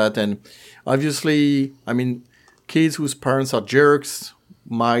like that. And obviously, I mean, kids whose parents are jerks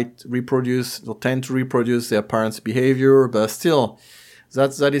might reproduce or tend to reproduce their parents' behavior, but still,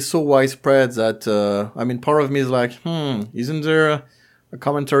 that is so widespread that I mean, part of me is like, isn't there a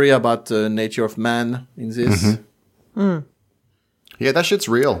commentary about the nature of man in this? Yeah, that shit's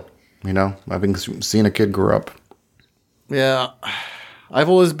real. You know, having seen a kid grow up. Yeah, I've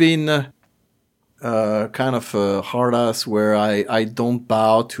always been kind of a hard ass where I don't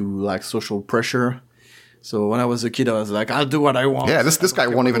bow to like social pressure. So when I was a kid, I was like, I'll do what I want. Yeah, this guy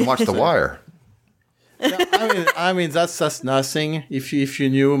won't even watch The Wire. Yeah, I mean that's nothing. If you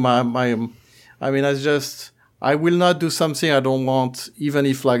knew my I mean, I will not do something I don't want, even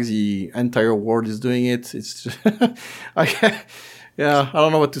if like the entire world is doing it. It's just, I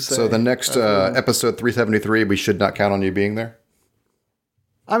don't know what to say. So the next episode 373, we should not count on you being there?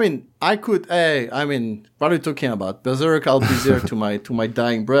 I mean, I could. Hey, I mean, what are you talking about? Berserk, I'll be there to my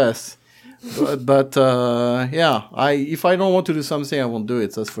dying breath. But if I don't want to do something, I won't do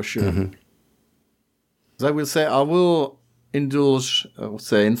it. That's for sure. I will say I will indulge,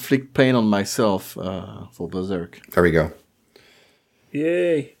 inflict pain on myself for Berserk. There we go.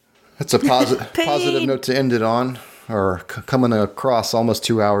 Yay! That's a positive note to end it on. Or coming across almost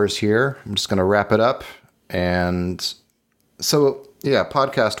 2 hours here. I'm just going to wrap it up. And so, yeah,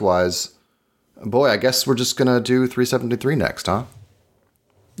 podcast-wise, boy, I guess we're just going to do 373 next, huh?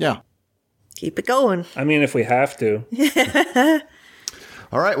 Yeah. Keep it going. I mean, if we have to.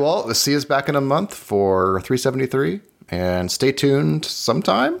 All right, well, see us back in a month for 373. And stay tuned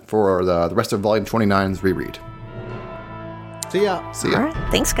sometime for the rest of Volume 29's reread. See ya. All right.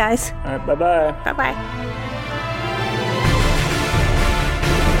 Thanks, guys. All right, bye-bye. Bye-bye.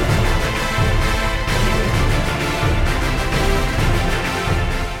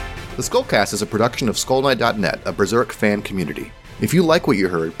 The Skullcast is a production of SkullKnight.net, a Berserk fan community. If you like what you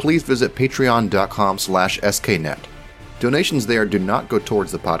heard, please visit patreon.com/sknet. Donations there do not go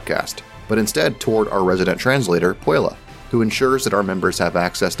towards the podcast, but instead toward our resident translator, Puela, who ensures that our members have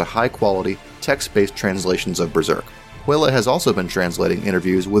access to high-quality, text-based translations of Berserk. Puela has also been translating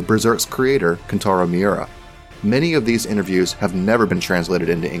interviews with Berserk's creator, Kentaro Miura. Many of these interviews have never been translated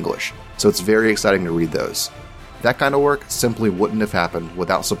into English, so it's very exciting to read those. That kind of work simply wouldn't have happened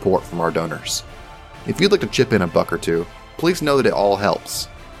without support from our donors. If you'd like to chip in a buck or two, please know that it all helps.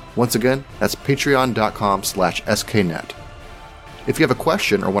 Once again, that's patreon.com/sknet. If you have a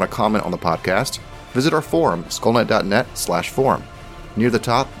question or want to comment on the podcast, visit our forum, skullknight.net/forum. Near the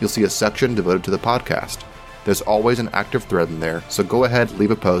top, you'll see a section devoted to the podcast. There's always an active thread in there, so go ahead, leave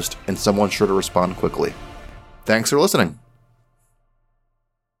a post, and someone's sure to respond quickly. Thanks for listening.